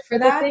bullet for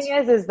that. The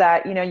thing is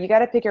that, you got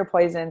to pick your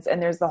poisons,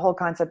 and there's the whole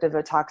concept of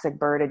a toxic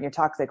bird and your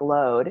toxic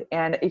load.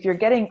 And if you're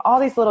getting all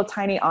these little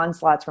tiny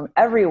onslaughts from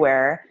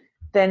everywhere,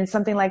 then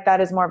something like that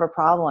is more of a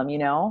problem,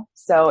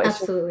 So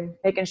it's absolutely just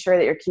making sure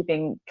that you're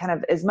keeping kind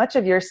of as much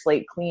of your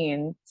slate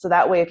clean. So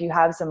that way, if you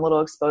have some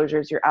little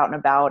exposures, you're out and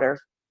about, or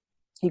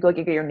you go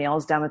get your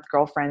nails done with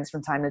girlfriends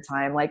from time to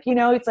time,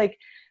 it's like,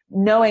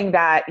 knowing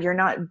that you're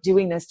not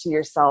doing this to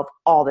yourself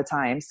all the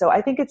time. So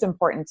I think it's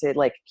important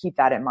to keep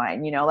that in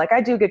mind. I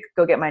do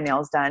go get my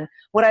nails done.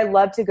 Would I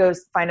love to go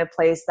find a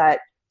place that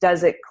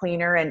does it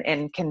cleaner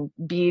and can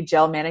be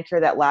gel manicure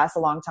that lasts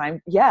a long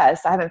time?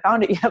 Yes, I haven't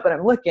found it yet, but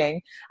I'm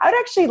looking. I would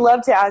actually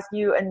love to ask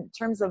you in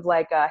terms of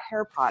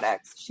hair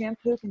products,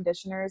 shampoo,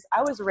 conditioners.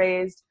 I was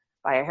raised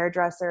by a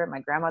hairdresser. My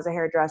grandma's a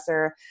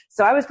hairdresser.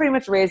 So I was pretty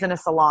much raised in a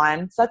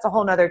salon. So that's a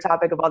whole nother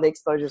topic of all the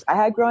exposures I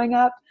had growing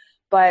up.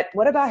 But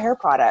what about hair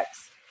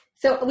products?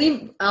 So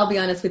I'll be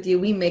honest with you,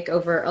 we make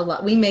over a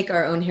lot. We make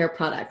our own hair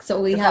products.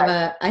 So I have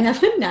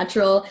a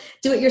natural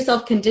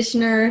do-it-yourself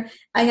conditioner.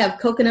 I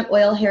have coconut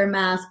oil hair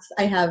masks.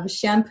 I have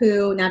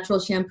shampoo, natural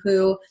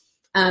shampoo.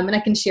 And I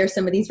can share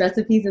some of these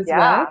recipes as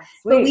well.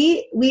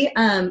 Sweet.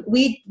 But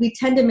we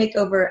tend to make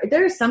over.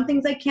 There are some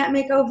things I can't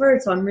make over,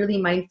 so I'm really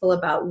mindful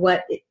about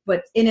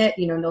what's in it.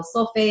 No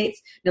sulfates,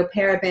 no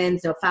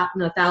parabens, no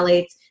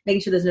phthalates.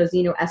 Making sure there's no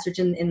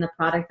xenoestrogen in the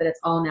product, that it's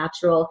all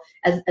natural,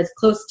 as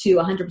close to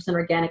 100%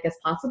 organic as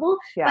possible.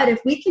 Yeah. But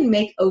if we can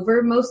make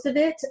over most of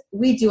it,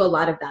 we do a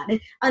lot of that.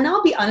 And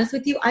I'll be honest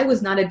with you, I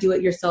was not a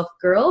do-it-yourself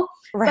girl.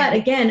 Right. But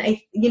again,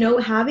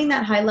 having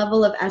that high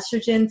level of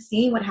estrogen,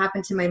 seeing what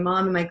happened to my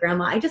mom and my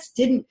grandma, I just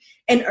didn't,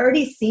 and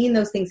already seeing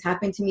those things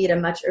happen to me at a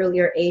much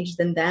earlier age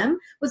than them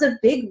was a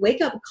big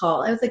wake-up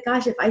call. I was like,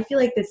 gosh, if I feel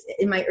like this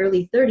in my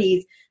early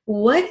 30s,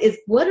 what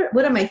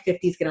are my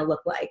 50s going to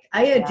look like?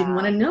 I didn't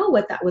want to know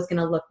what that was going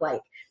to look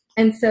like.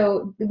 And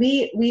so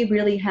we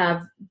really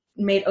have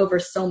made over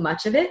so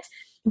much of it.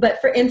 But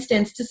for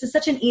instance, this is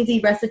such an easy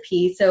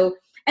recipe. So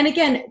And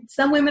again,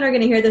 some women are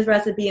going to hear this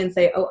recipe and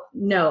say, oh,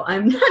 no,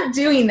 I'm not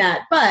doing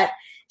that. But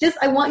just,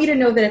 I want you to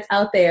know that it's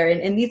out there.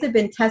 And these have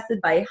been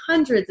tested by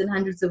hundreds and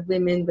hundreds of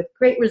women with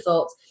great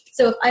results.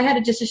 So if I had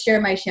to just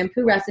share my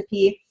shampoo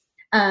recipe,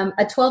 a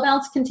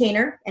 12-ounce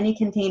container, any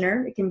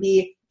container, it can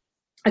be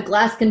a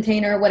glass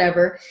container,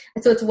 whatever.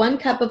 And so it's 1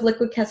 cup of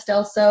liquid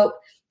Castile soap.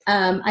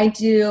 I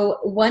do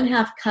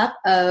 1/2 cup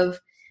of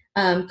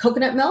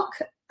coconut milk,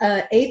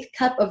 1/8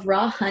 cup of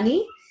raw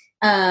honey,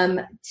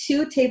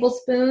 2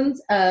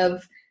 tablespoons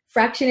of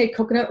fractionated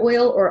coconut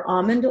oil or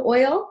almond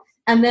oil.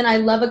 And then I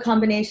love a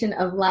combination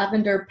of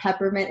lavender,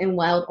 peppermint, and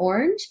wild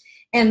orange.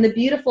 And the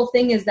beautiful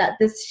thing is that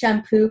this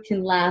shampoo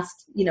can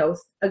last,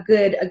 a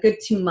good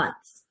 2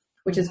 months,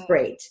 which is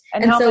great.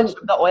 And how much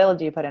of the oil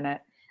do you put in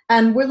it?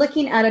 We're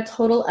looking at a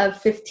total of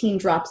 15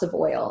 drops of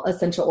oil,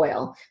 essential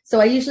oil. So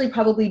I usually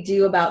probably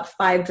do about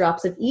 5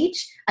 drops of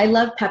each. I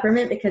love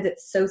peppermint because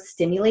it's so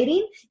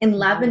stimulating, and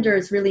lavender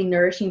is really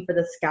nourishing for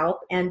the scalp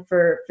and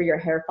for your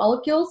hair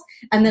follicles.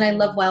 And then I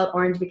love wild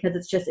orange because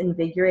it's just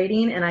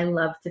invigorating, and I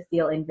love to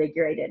feel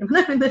invigorated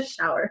when I'm in the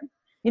shower.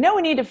 You know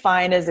what we need to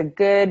find is a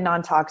good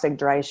non-toxic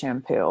dry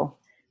shampoo.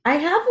 I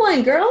have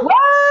one, girl.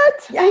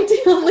 What? I do.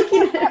 I'm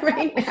looking at it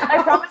right now.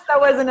 I promise that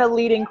wasn't a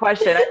leading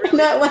question. I really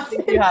That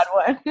think you had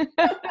one.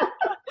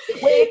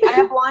 Wait, I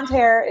have blonde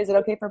hair. Is it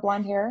okay for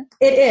blonde hair?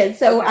 It is.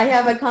 So okay.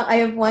 I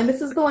have one.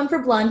 This is the one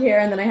for blonde hair,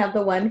 and then I have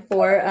the one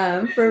for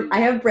I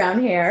have brown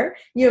hair.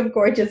 You have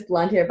gorgeous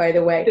blonde hair, by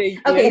the way.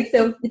 Okay,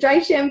 so dry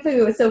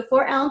shampoo. So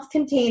 4-ounce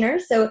container.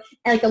 So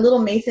like a little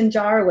mason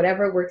jar or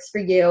whatever works for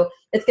you.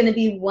 It's going to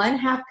be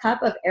 1/2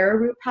 cup of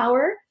arrowroot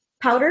powder.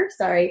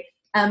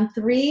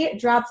 3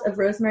 drops of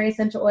rosemary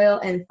essential oil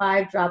and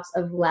 5 drops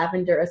of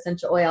lavender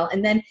essential oil.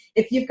 And then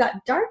if you've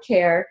got dark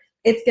hair,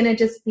 it's going to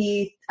just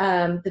be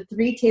the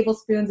 3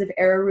 tablespoons of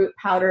arrowroot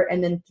powder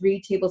and then 3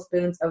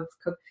 tablespoons of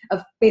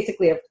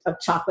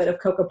chocolate, of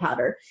cocoa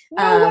powder.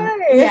 No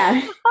way.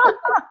 Yeah.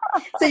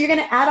 So you're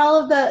going to add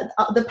all of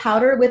the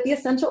powder with the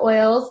essential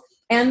oils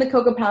and the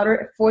cocoa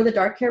powder for the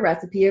dark hair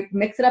recipe.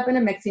 Mix it up in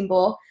a mixing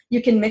bowl.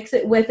 You can mix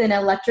it with an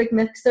electric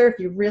mixer if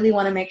you really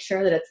want to make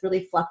sure that it's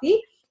really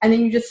fluffy. And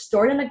then you just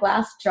store it in a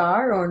glass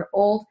jar or an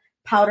old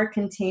powder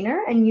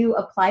container, and you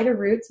apply to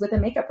roots with a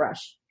makeup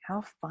brush.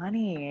 How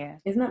funny.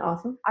 Isn't that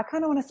awesome? I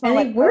kind of want to smell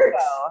and like it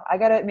works.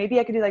 Maybe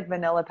I could do like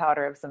vanilla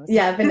powder of some sort.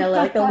 Yeah, vanilla,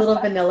 like a little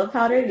vanilla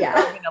powder.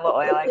 Yeah. Vanilla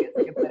oil, I guess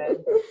I could put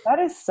in. That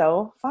is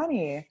so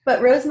funny.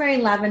 But rosemary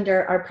and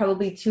lavender are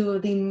probably 2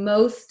 of the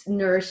most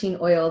nourishing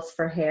oils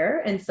for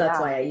hair. And so that's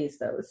why I use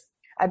those.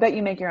 I bet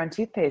you make your own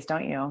toothpaste,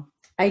 don't you?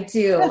 I do.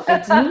 You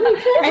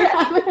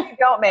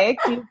don't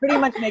make? Do you pretty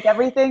much make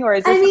everything? Or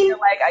is this you're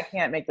like, I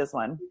can't make this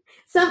one?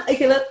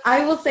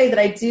 I will say that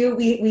I do.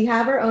 We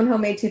have our own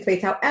homemade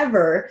toothpaste.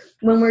 However,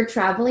 when we're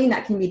traveling,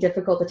 that can be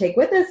difficult to take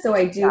with us. So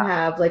I do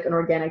have like an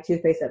organic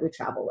toothpaste that we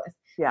travel with.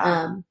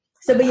 Yeah.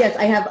 But yes,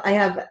 I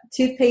have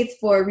toothpaste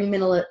for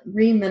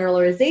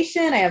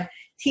remineralization. I have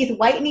teeth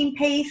whitening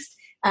paste.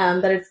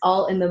 That it's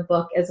all in the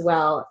book as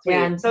well. Sweet.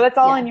 And so that's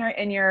all in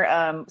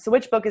your so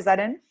which book is that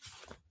in?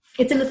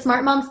 It's in the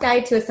Smart Mom's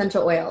Guide to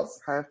Essential Oils.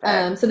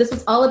 Perfect. So this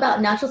is all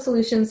about natural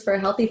solutions for a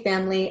healthy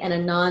family and a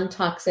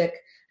non-toxic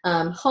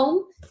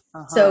home.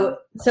 So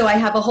I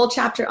have a whole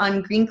chapter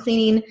on green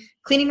cleaning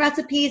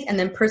recipes and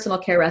then personal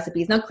care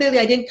recipes. Now, clearly,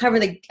 I didn't cover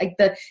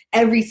the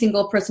every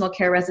single personal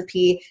care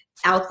recipe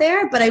out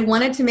there, but I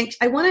wanted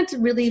to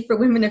really for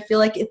women to feel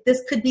like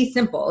this could be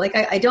simple. Like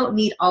I don't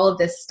need all of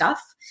this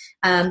stuff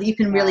that you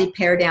can really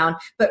pare down.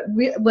 But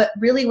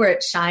where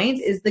it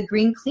shines is the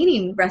green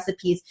cleaning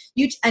recipes.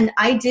 And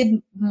I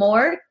did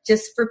more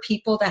just for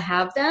people to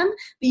have them,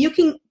 but you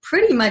can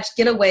pretty much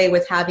get away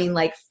with having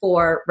like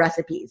 4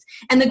 recipes.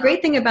 And the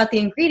great thing about the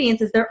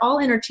ingredients is they're all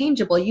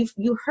interchangeable.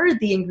 You heard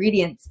the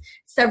ingredients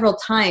several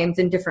times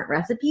in different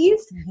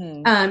recipes.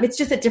 Mm-hmm. It's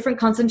just at different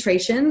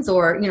concentrations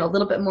or, a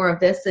little bit more of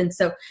this. And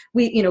so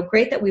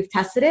great that we've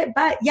tested it,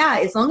 but yeah,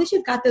 as long as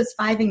you've got those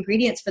 5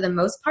 ingredients for the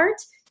most part,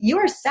 you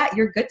are set.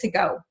 You're good to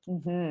go.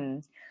 Mm-hmm.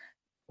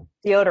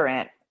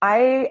 Deodorant.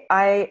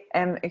 I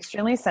am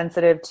extremely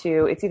sensitive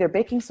to, it's either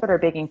baking soda or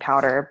baking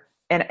powder.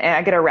 And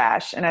I get a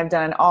rash, and I've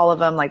done all of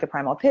them, like the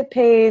Primal Pit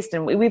Paste,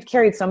 and we've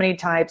carried so many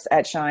types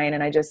at Shine,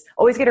 and I just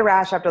always get a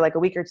rash after like a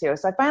week or 2.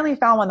 So I finally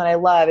found one that I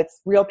love. It's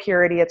Real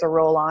Purity. It's a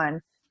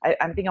roll-on. I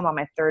think I'm on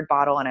my 3rd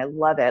bottle, and I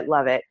love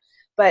it.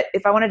 But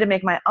if I wanted to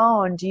make my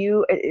own,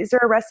 is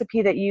there a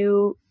recipe that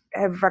you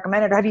have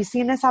recommended? Or have you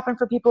seen this happen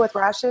for people with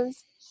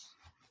rashes?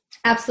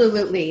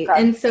 Absolutely.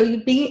 Okay. And so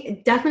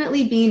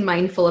definitely being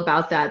mindful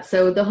about that.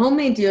 So the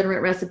homemade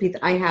deodorant recipe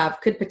that I have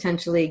could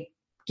potentially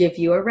give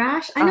you a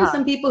rash. I know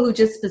some people who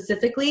just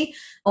specifically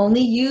only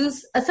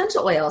use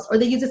essential oils, or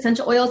they use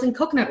essential oils and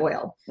coconut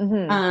oil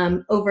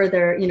over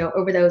their,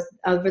 over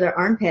their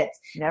armpits.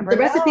 The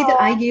recipe that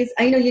I use,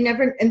 I know you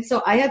never, and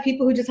so I have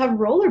people who just have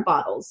roller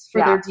bottles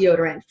for their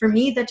deodorant. For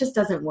me, that just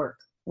doesn't work.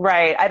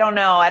 Right. I don't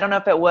know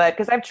if it would,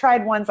 because I've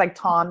tried ones like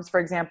Tom's, for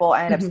example.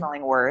 I end up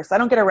smelling worse. I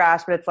don't get a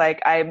rash, but it's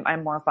like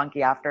I'm more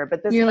funky after.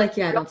 But this, you're like,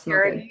 I don't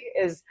smell good.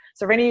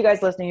 So for any of you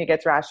guys listening who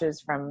gets rashes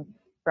from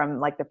from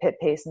like the pit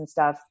paste and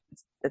stuff.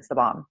 It's the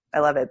bomb. I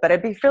love it. But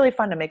it'd be really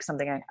fun to make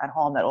something at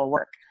home that will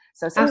work.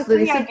 So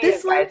absolutely. So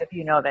this one, guys, if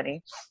you know of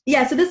any.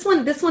 Yeah. So this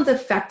one's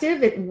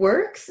effective. It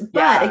works.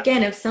 But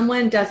again, if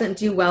someone doesn't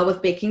do well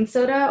with baking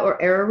soda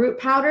or arrowroot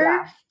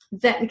powder,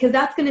 because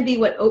that's going to be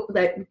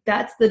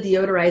that's the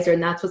deodorizer,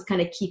 and that's what's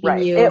kind of keeping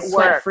you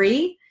sweat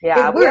free.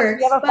 Yeah, it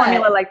works. We have a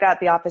formula like that at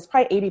the office.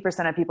 Probably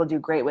 80% of people do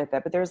great with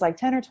it, but there's like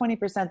 10 or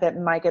 20% that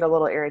might get a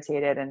little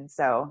irritated. And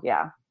so,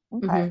 yeah.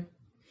 Okay. Mm-hmm.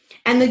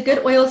 And the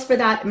good oils for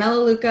that,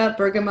 Melaleuca,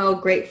 bergamot,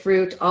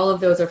 grapefruit, all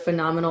of those are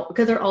phenomenal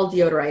because they're all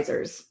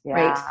deodorizers,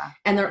 right?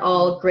 And they're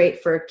all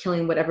great for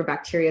killing whatever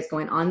bacteria is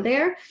going on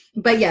there.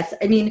 But yes,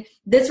 I mean,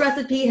 this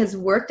recipe has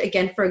worked,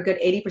 again, for a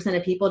good 80%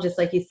 of people, just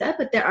like you said,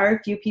 but there are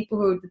a few people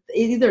who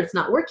either it's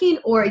not working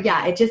or,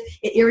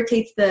 it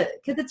irritates because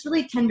it's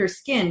really tender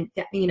skin,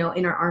 in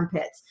our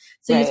armpits.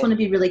 So you just want to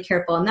be really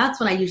careful. And that's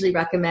when I usually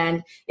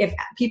recommend if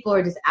people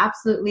are just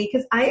absolutely,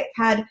 because I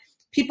had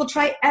people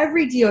try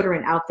every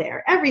deodorant out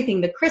there,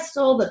 everything, the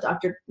Crystal, the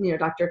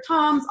Dr.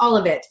 Tom's, all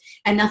of it,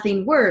 and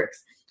nothing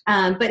works.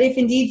 But if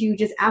indeed you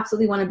just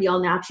absolutely want to be all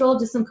natural,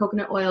 just some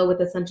coconut oil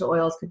with essential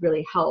oils could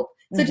really help.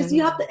 So just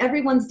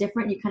everyone's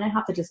different. You kind of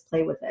have to just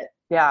play with it.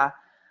 Yeah.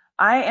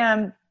 I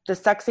am the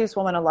sexiest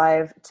woman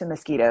alive to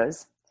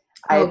mosquitoes.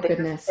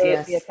 Goodness,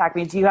 yes. They attack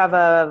me. Do you have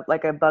a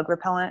bug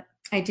repellent?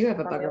 I do have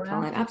a bug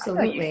repellent.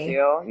 Absolutely.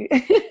 I thought you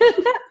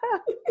do.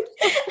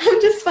 I'm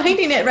just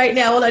finding it right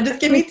now. Hold on, just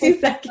give me 2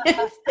 seconds.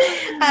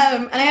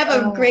 And I have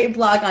a great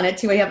blog on it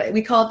too.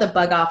 We call it the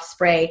Bug Off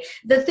Spray.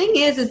 The thing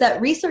is that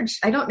research,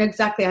 I don't know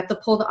exactly, I have to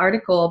pull the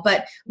article,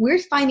 but they're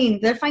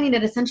finding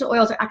that essential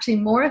oils are actually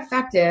more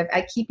effective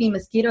at keeping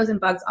mosquitoes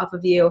and bugs off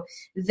of you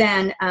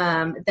than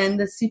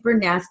the super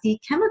nasty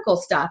chemical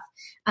stuff.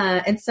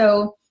 And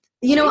so,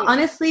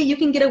 honestly, you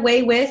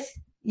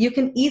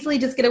can easily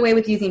just get away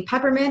with using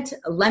peppermint,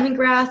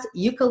 lemongrass,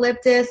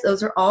 eucalyptus.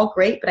 Those are all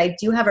great, but I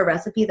do have a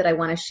recipe that I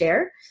want to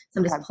share. So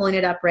I'm just pulling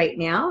it up right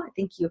now.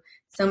 Thank you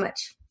so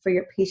much for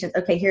your patience.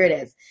 Okay, here it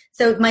is.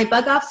 So my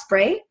Bug Off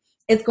Spray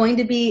is going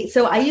to be,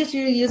 so I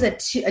usually use a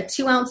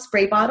 2-ounce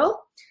spray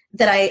bottle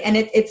and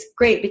it's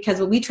great because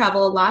when we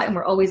travel a lot and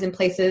we're always in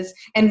places,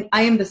 and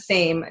I am the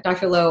same,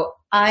 Dr. Lowe,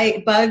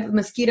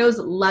 mosquitoes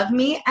love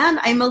me, and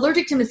I'm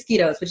allergic to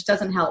mosquitoes, which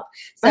doesn't help.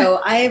 So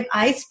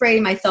I spray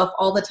myself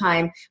all the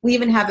time. We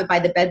even have it by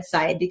the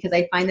bedside because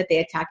I find that they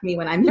attack me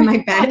when I'm in my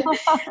bed.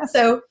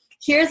 So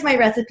here's my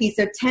recipe.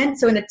 So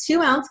in a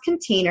 2-ounce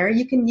container,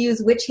 you can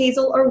use witch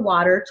hazel or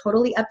water,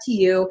 totally up to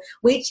you.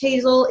 Witch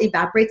hazel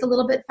evaporates a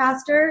little bit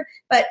faster,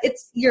 but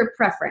it's your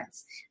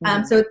preference.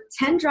 So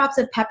 10 drops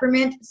of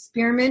peppermint,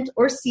 spearmint,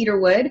 or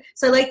cedarwood.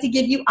 So I like to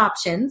give you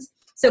options.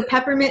 So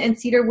peppermint and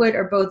cedarwood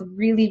are both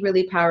really,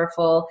 really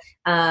powerful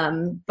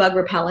bug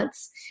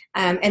repellents.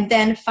 And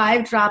then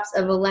 5 drops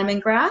of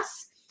lemongrass.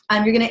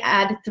 You're going to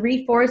add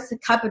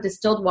 3/4 cup of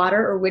distilled water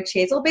or witch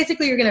hazel.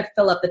 Basically, you're going to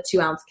fill up the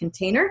 2-ounce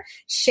container,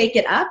 shake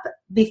it up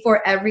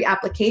before every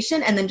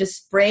application, and then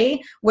just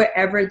spray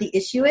wherever the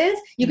issue is.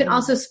 You can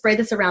also spray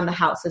this around the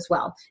house as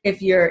well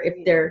if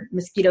there are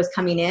mosquitoes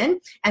coming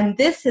in. And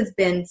this has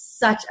been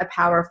such a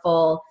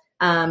powerful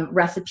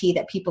recipe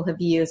that people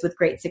have used with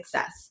great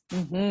success.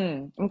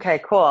 Okay,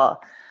 cool.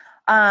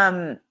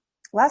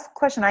 Last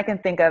question I can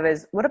think of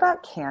is, what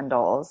about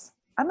candles?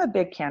 I'm a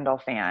big candle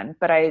fan,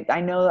 but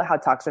I know how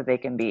toxic they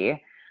can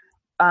be.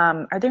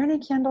 Are there any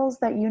candles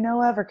that you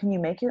know of, or can you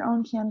make your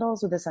own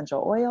candles with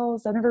essential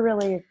oils? I've never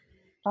really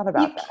thought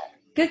about that.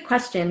 Good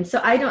question. So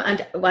I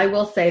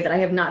will say that I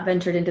have not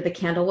ventured into the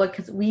candlewood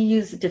because we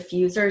use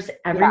diffusers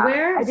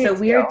everywhere. So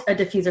we're a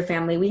diffuser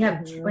family. We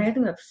have, I think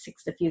we have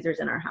 6 diffusers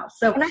in our house.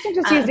 So and I can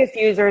just use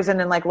diffusers and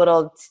then like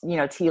little,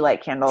 tea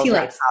light candles. Tea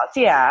lights.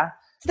 Yeah.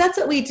 So that's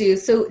what we do.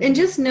 So, and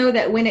just know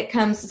that when it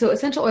comes, so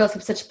essential oils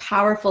have such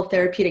powerful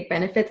therapeutic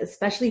benefits,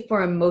 especially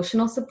for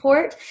emotional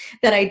support,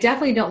 that I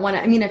definitely don't want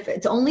to, if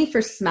it's only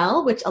for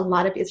smell, which a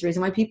lot of is the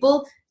reason why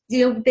people,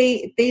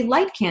 they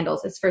light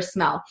candles is for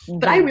smell.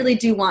 But I really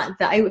do want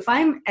that. If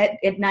I'm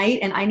at night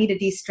and I need to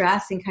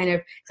de-stress and kind of,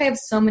 because I have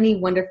so many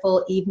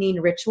wonderful evening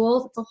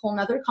rituals, it's a whole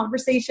nother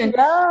conversation,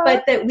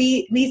 but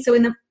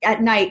that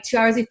at night, 2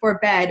 hours before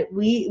bed,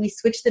 we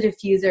switch the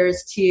diffusers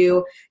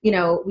to,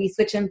 we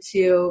switch them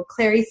to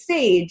clary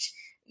sage,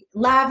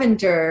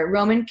 lavender,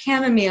 Roman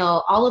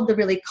chamomile, all of the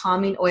really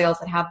calming oils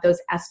that have those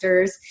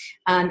esters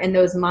and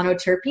those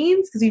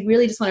monoterpenes, because we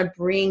really just want to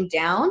bring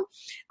down.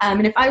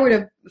 And if I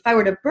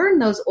were to burn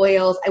those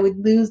oils, I would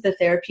lose the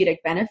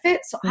therapeutic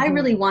benefit. So I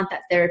really want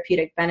that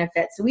therapeutic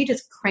benefit. So we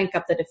just crank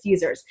up the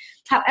diffusers.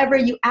 However,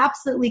 you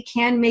absolutely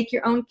can make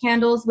your own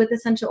candles with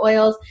essential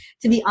oils.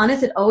 To be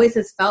honest, it always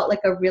has felt like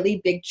a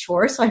really big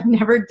chore, so I've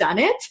never done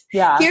it.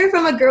 Yeah. Hear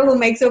from a girl who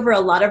makes over a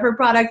lot of her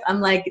products,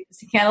 I'm like,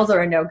 candles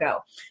are a no-go.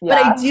 Yeah. But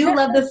I do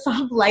love the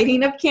soft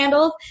lighting of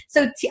candles.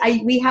 So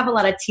we have a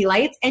lot of tea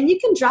lights, and you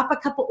can drop a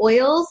couple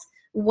oils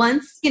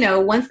once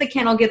the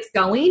candle gets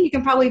going. You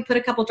can probably put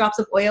a couple drops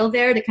of oil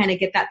there to kind of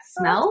get that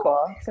smell.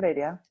 Oh, that's cool. That's a good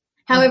idea.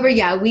 However,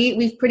 yeah,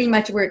 we've pretty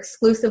much, we're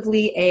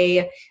exclusively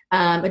a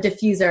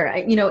diffuser,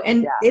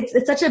 and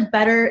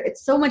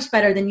it's so much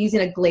better than using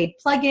a Glade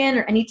plugin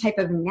or any type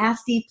of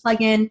nasty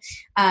plugin.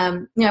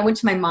 I went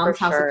to my mom's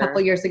house a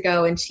couple years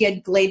ago and she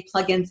had Glade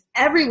plugins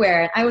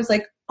everywhere. And I was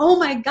like, oh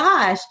my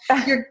gosh,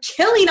 you're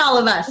killing all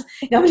of us.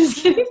 No, I'm just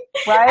kidding.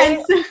 Right.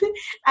 And so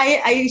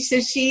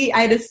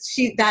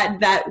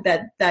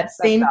that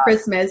same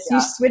Christmas, she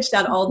switched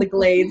out all the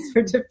Glades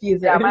for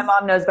diffusers. Yeah, my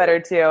mom knows better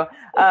too.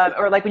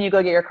 Or like when you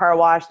go get your car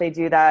washed, they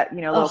do that,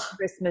 little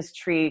Christmas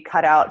tree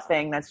cutout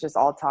thing that's just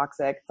all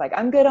toxic. It's like,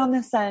 I'm good on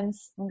this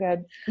sense. I'm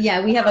good.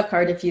 Yeah, we have a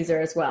car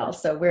diffuser as well,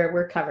 so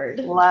we're covered.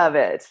 Love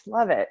it.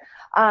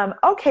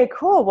 Okay,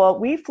 cool. Well,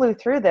 we flew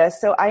through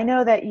this, so I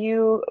know that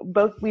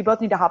we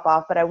both need to hop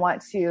off, but I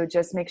want to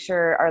just make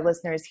sure our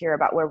listeners hear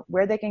about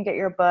where they can get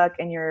your book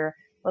and your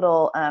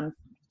little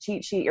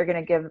cheat sheet you're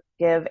going to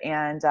give,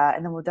 and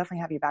then we'll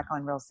definitely have you back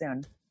on real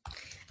soon.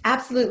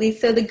 Absolutely.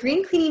 So the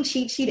green cleaning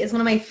cheat sheet is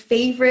one of my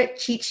favorite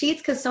cheat sheets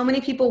because so many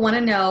people want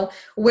to know,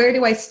 where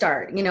do I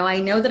start?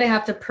 I know that I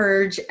have to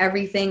purge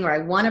everything, or I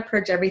want to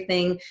purge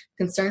everything. I'm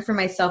concerned for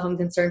myself. I'm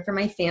concerned for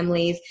my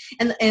families.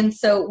 And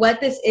so what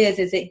this is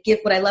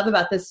what I love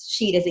about this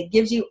sheet is it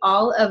gives you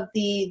all of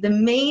the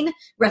main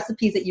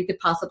recipes that you could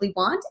possibly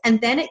want. And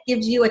then it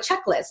gives you a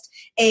checklist,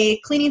 a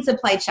cleaning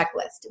supply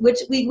checklist, which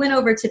we went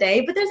over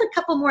today, but there's a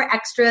couple more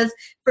extras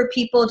for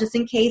people just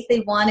in case they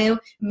want to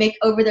make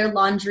over their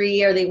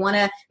laundry or they want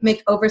to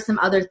make over some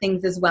other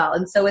things as well.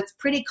 And so it's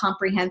pretty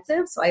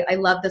comprehensive. So I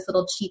love this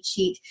little cheat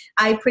sheet.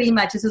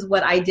 This is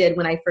what I did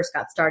when I first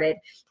got started.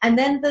 And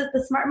then the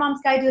Smart Mom's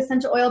Guide to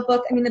Essential Oil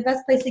book, the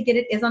best place to get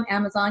it is on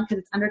Amazon because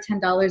it's under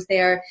 $10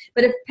 there.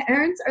 But if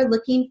parents are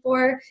looking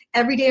for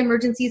everyday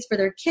emergencies for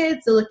their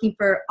kids, they're looking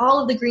for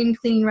all of the green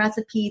cleaning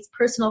recipes,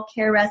 personal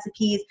care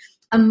recipes,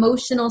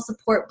 emotional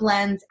support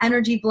blends,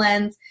 energy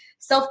blends,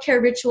 self-care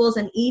rituals,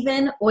 and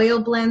even oil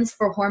blends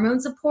for hormone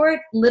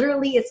support.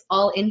 Literally, it's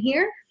all in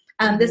here.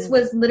 This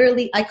was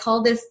literally, I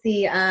call this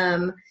the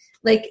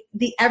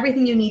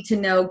everything you need to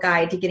know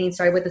guide to getting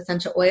started with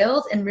essential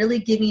oils, and really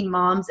giving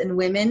moms and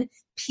women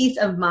peace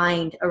of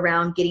mind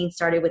around getting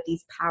started with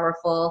these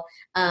powerful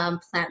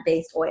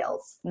plant-based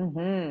oils.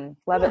 Mm-hmm.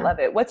 Love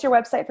it. What's your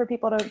website for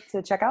people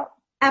to check out?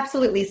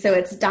 Absolutely. So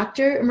it's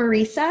Dr.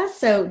 Mariza,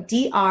 so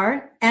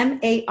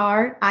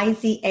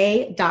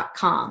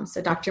DrMariza.com.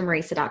 So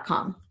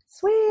drmariza.com.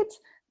 Sweet.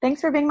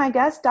 Thanks for being my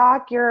guest,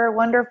 Doc. You're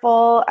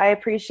wonderful. I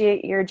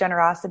appreciate your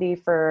generosity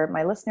for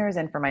my listeners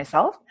and for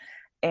myself.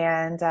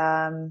 And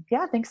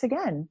thanks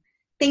again.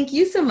 Thank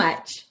you so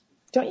much.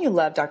 Don't you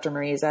love Dr.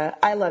 Mariza?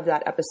 I love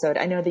that episode.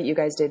 I know that you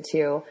guys did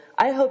too.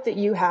 I hope that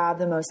you have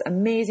the most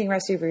amazing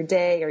rest of your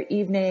day or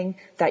evening,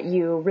 that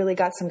you really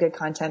got some good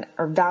content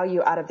or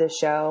value out of this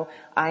show.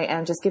 I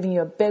am just giving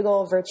you a big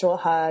old virtual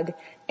hug,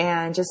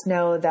 and just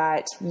know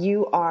that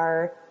you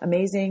are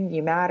amazing.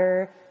 You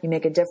matter. You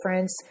make a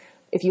difference.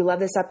 If you love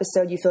this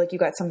episode, you feel like you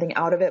got something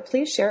out of it,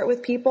 please share it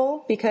with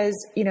people, because,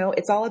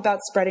 it's all about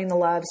spreading the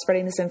love,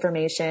 spreading this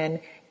information.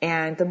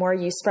 And the more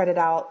you spread it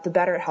out, the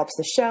better it helps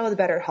the show, the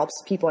better it helps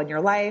people in your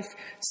life.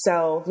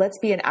 So let's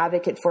be an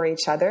advocate for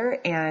each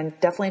other and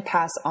definitely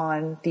pass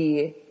on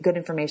the good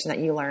information that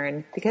you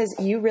learn, because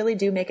you really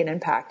do make an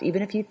impact.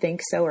 Even if you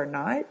think so or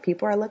not,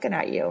 people are looking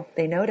at you.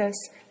 They notice,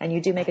 and you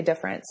do make a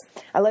difference.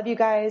 I love you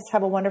guys.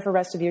 Have a wonderful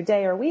rest of your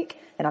day or week,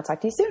 and I'll talk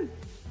to you soon.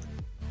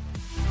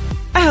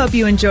 I hope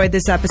you enjoyed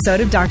this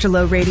episode of Dr.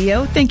 Low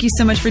Radio. Thank you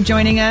so much for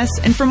joining us.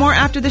 And for more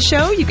after the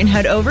show, you can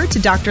head over to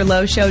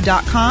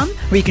drlowshow.com,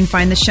 where you can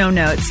find the show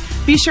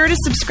notes. Be sure to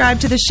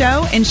subscribe to the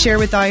show and share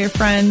with all your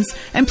friends.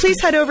 And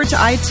please head over to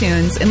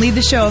iTunes and leave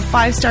the show a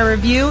 5-star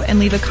review and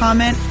leave a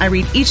comment. I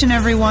read each and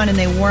every one, and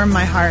they warm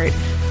my heart.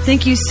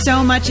 Thank you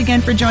so much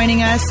again for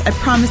joining us. I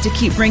promise to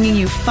keep bringing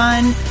you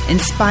fun,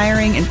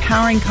 inspiring,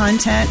 empowering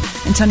content.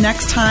 Until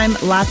next time,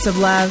 lots of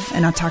love,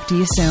 and I'll talk to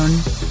you soon.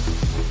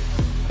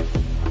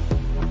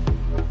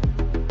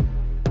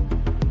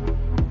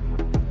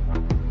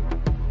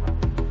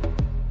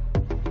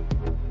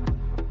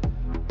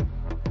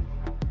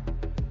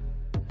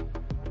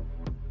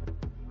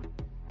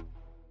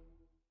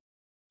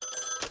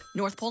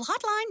 North Pole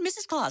Hotline,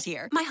 Mrs. Claus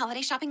here. My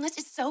holiday shopping list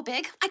is so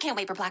big, I can't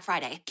wait for Black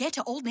Friday. Get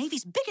to Old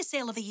Navy's biggest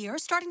sale of the year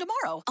starting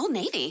tomorrow. Old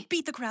Navy?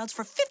 Beat the crowds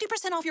for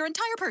 50% off your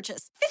entire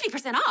purchase.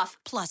 50% off?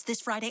 Plus,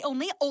 this Friday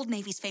only, Old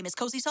Navy's famous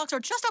cozy socks are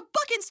just $1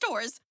 in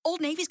stores. Old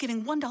Navy's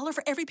giving $1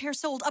 for every pair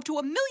sold, up to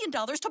 $1 million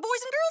to Boys and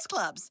Girls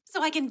Clubs.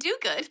 So I can do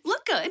good,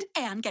 look good,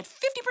 and get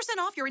 50%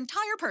 off your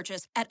entire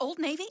purchase at Old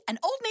Navy and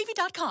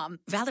OldNavy.com.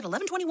 Valid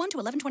 11/21 to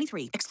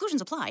 11/23.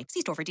 Exclusions apply. See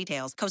store for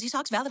details. Cozy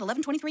socks valid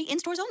 11/23 in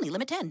stores only.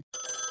 Limit 10.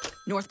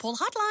 North Pole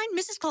Hotline,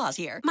 Mrs. Claus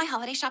here. My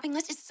holiday shopping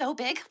list is so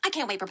big, I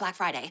can't wait for Black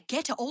Friday.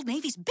 Get to Old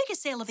Navy's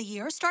biggest sale of the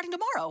year starting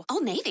tomorrow.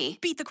 Old Navy?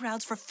 Beat the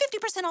crowds for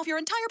 50% off your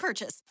entire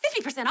purchase.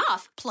 50%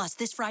 off? Plus,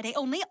 this Friday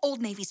only,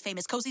 Old Navy's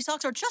famous cozy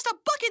socks are just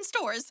 $1 in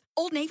stores.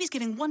 Old Navy's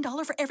giving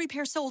 $1 for every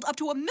pair sold up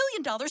to $1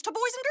 million to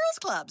boys and girls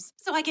clubs.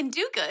 So I can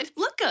do good,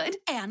 look good,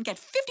 and get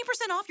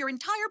 50% off your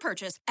entire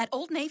purchase at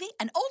Old Navy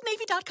and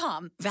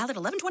OldNavy.com. Valid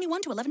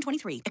 11/21 to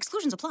 11/23.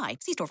 Exclusions apply.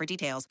 See store for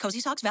details.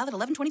 Cozy socks valid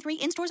 11/23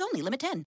 in stores only. Limit 10.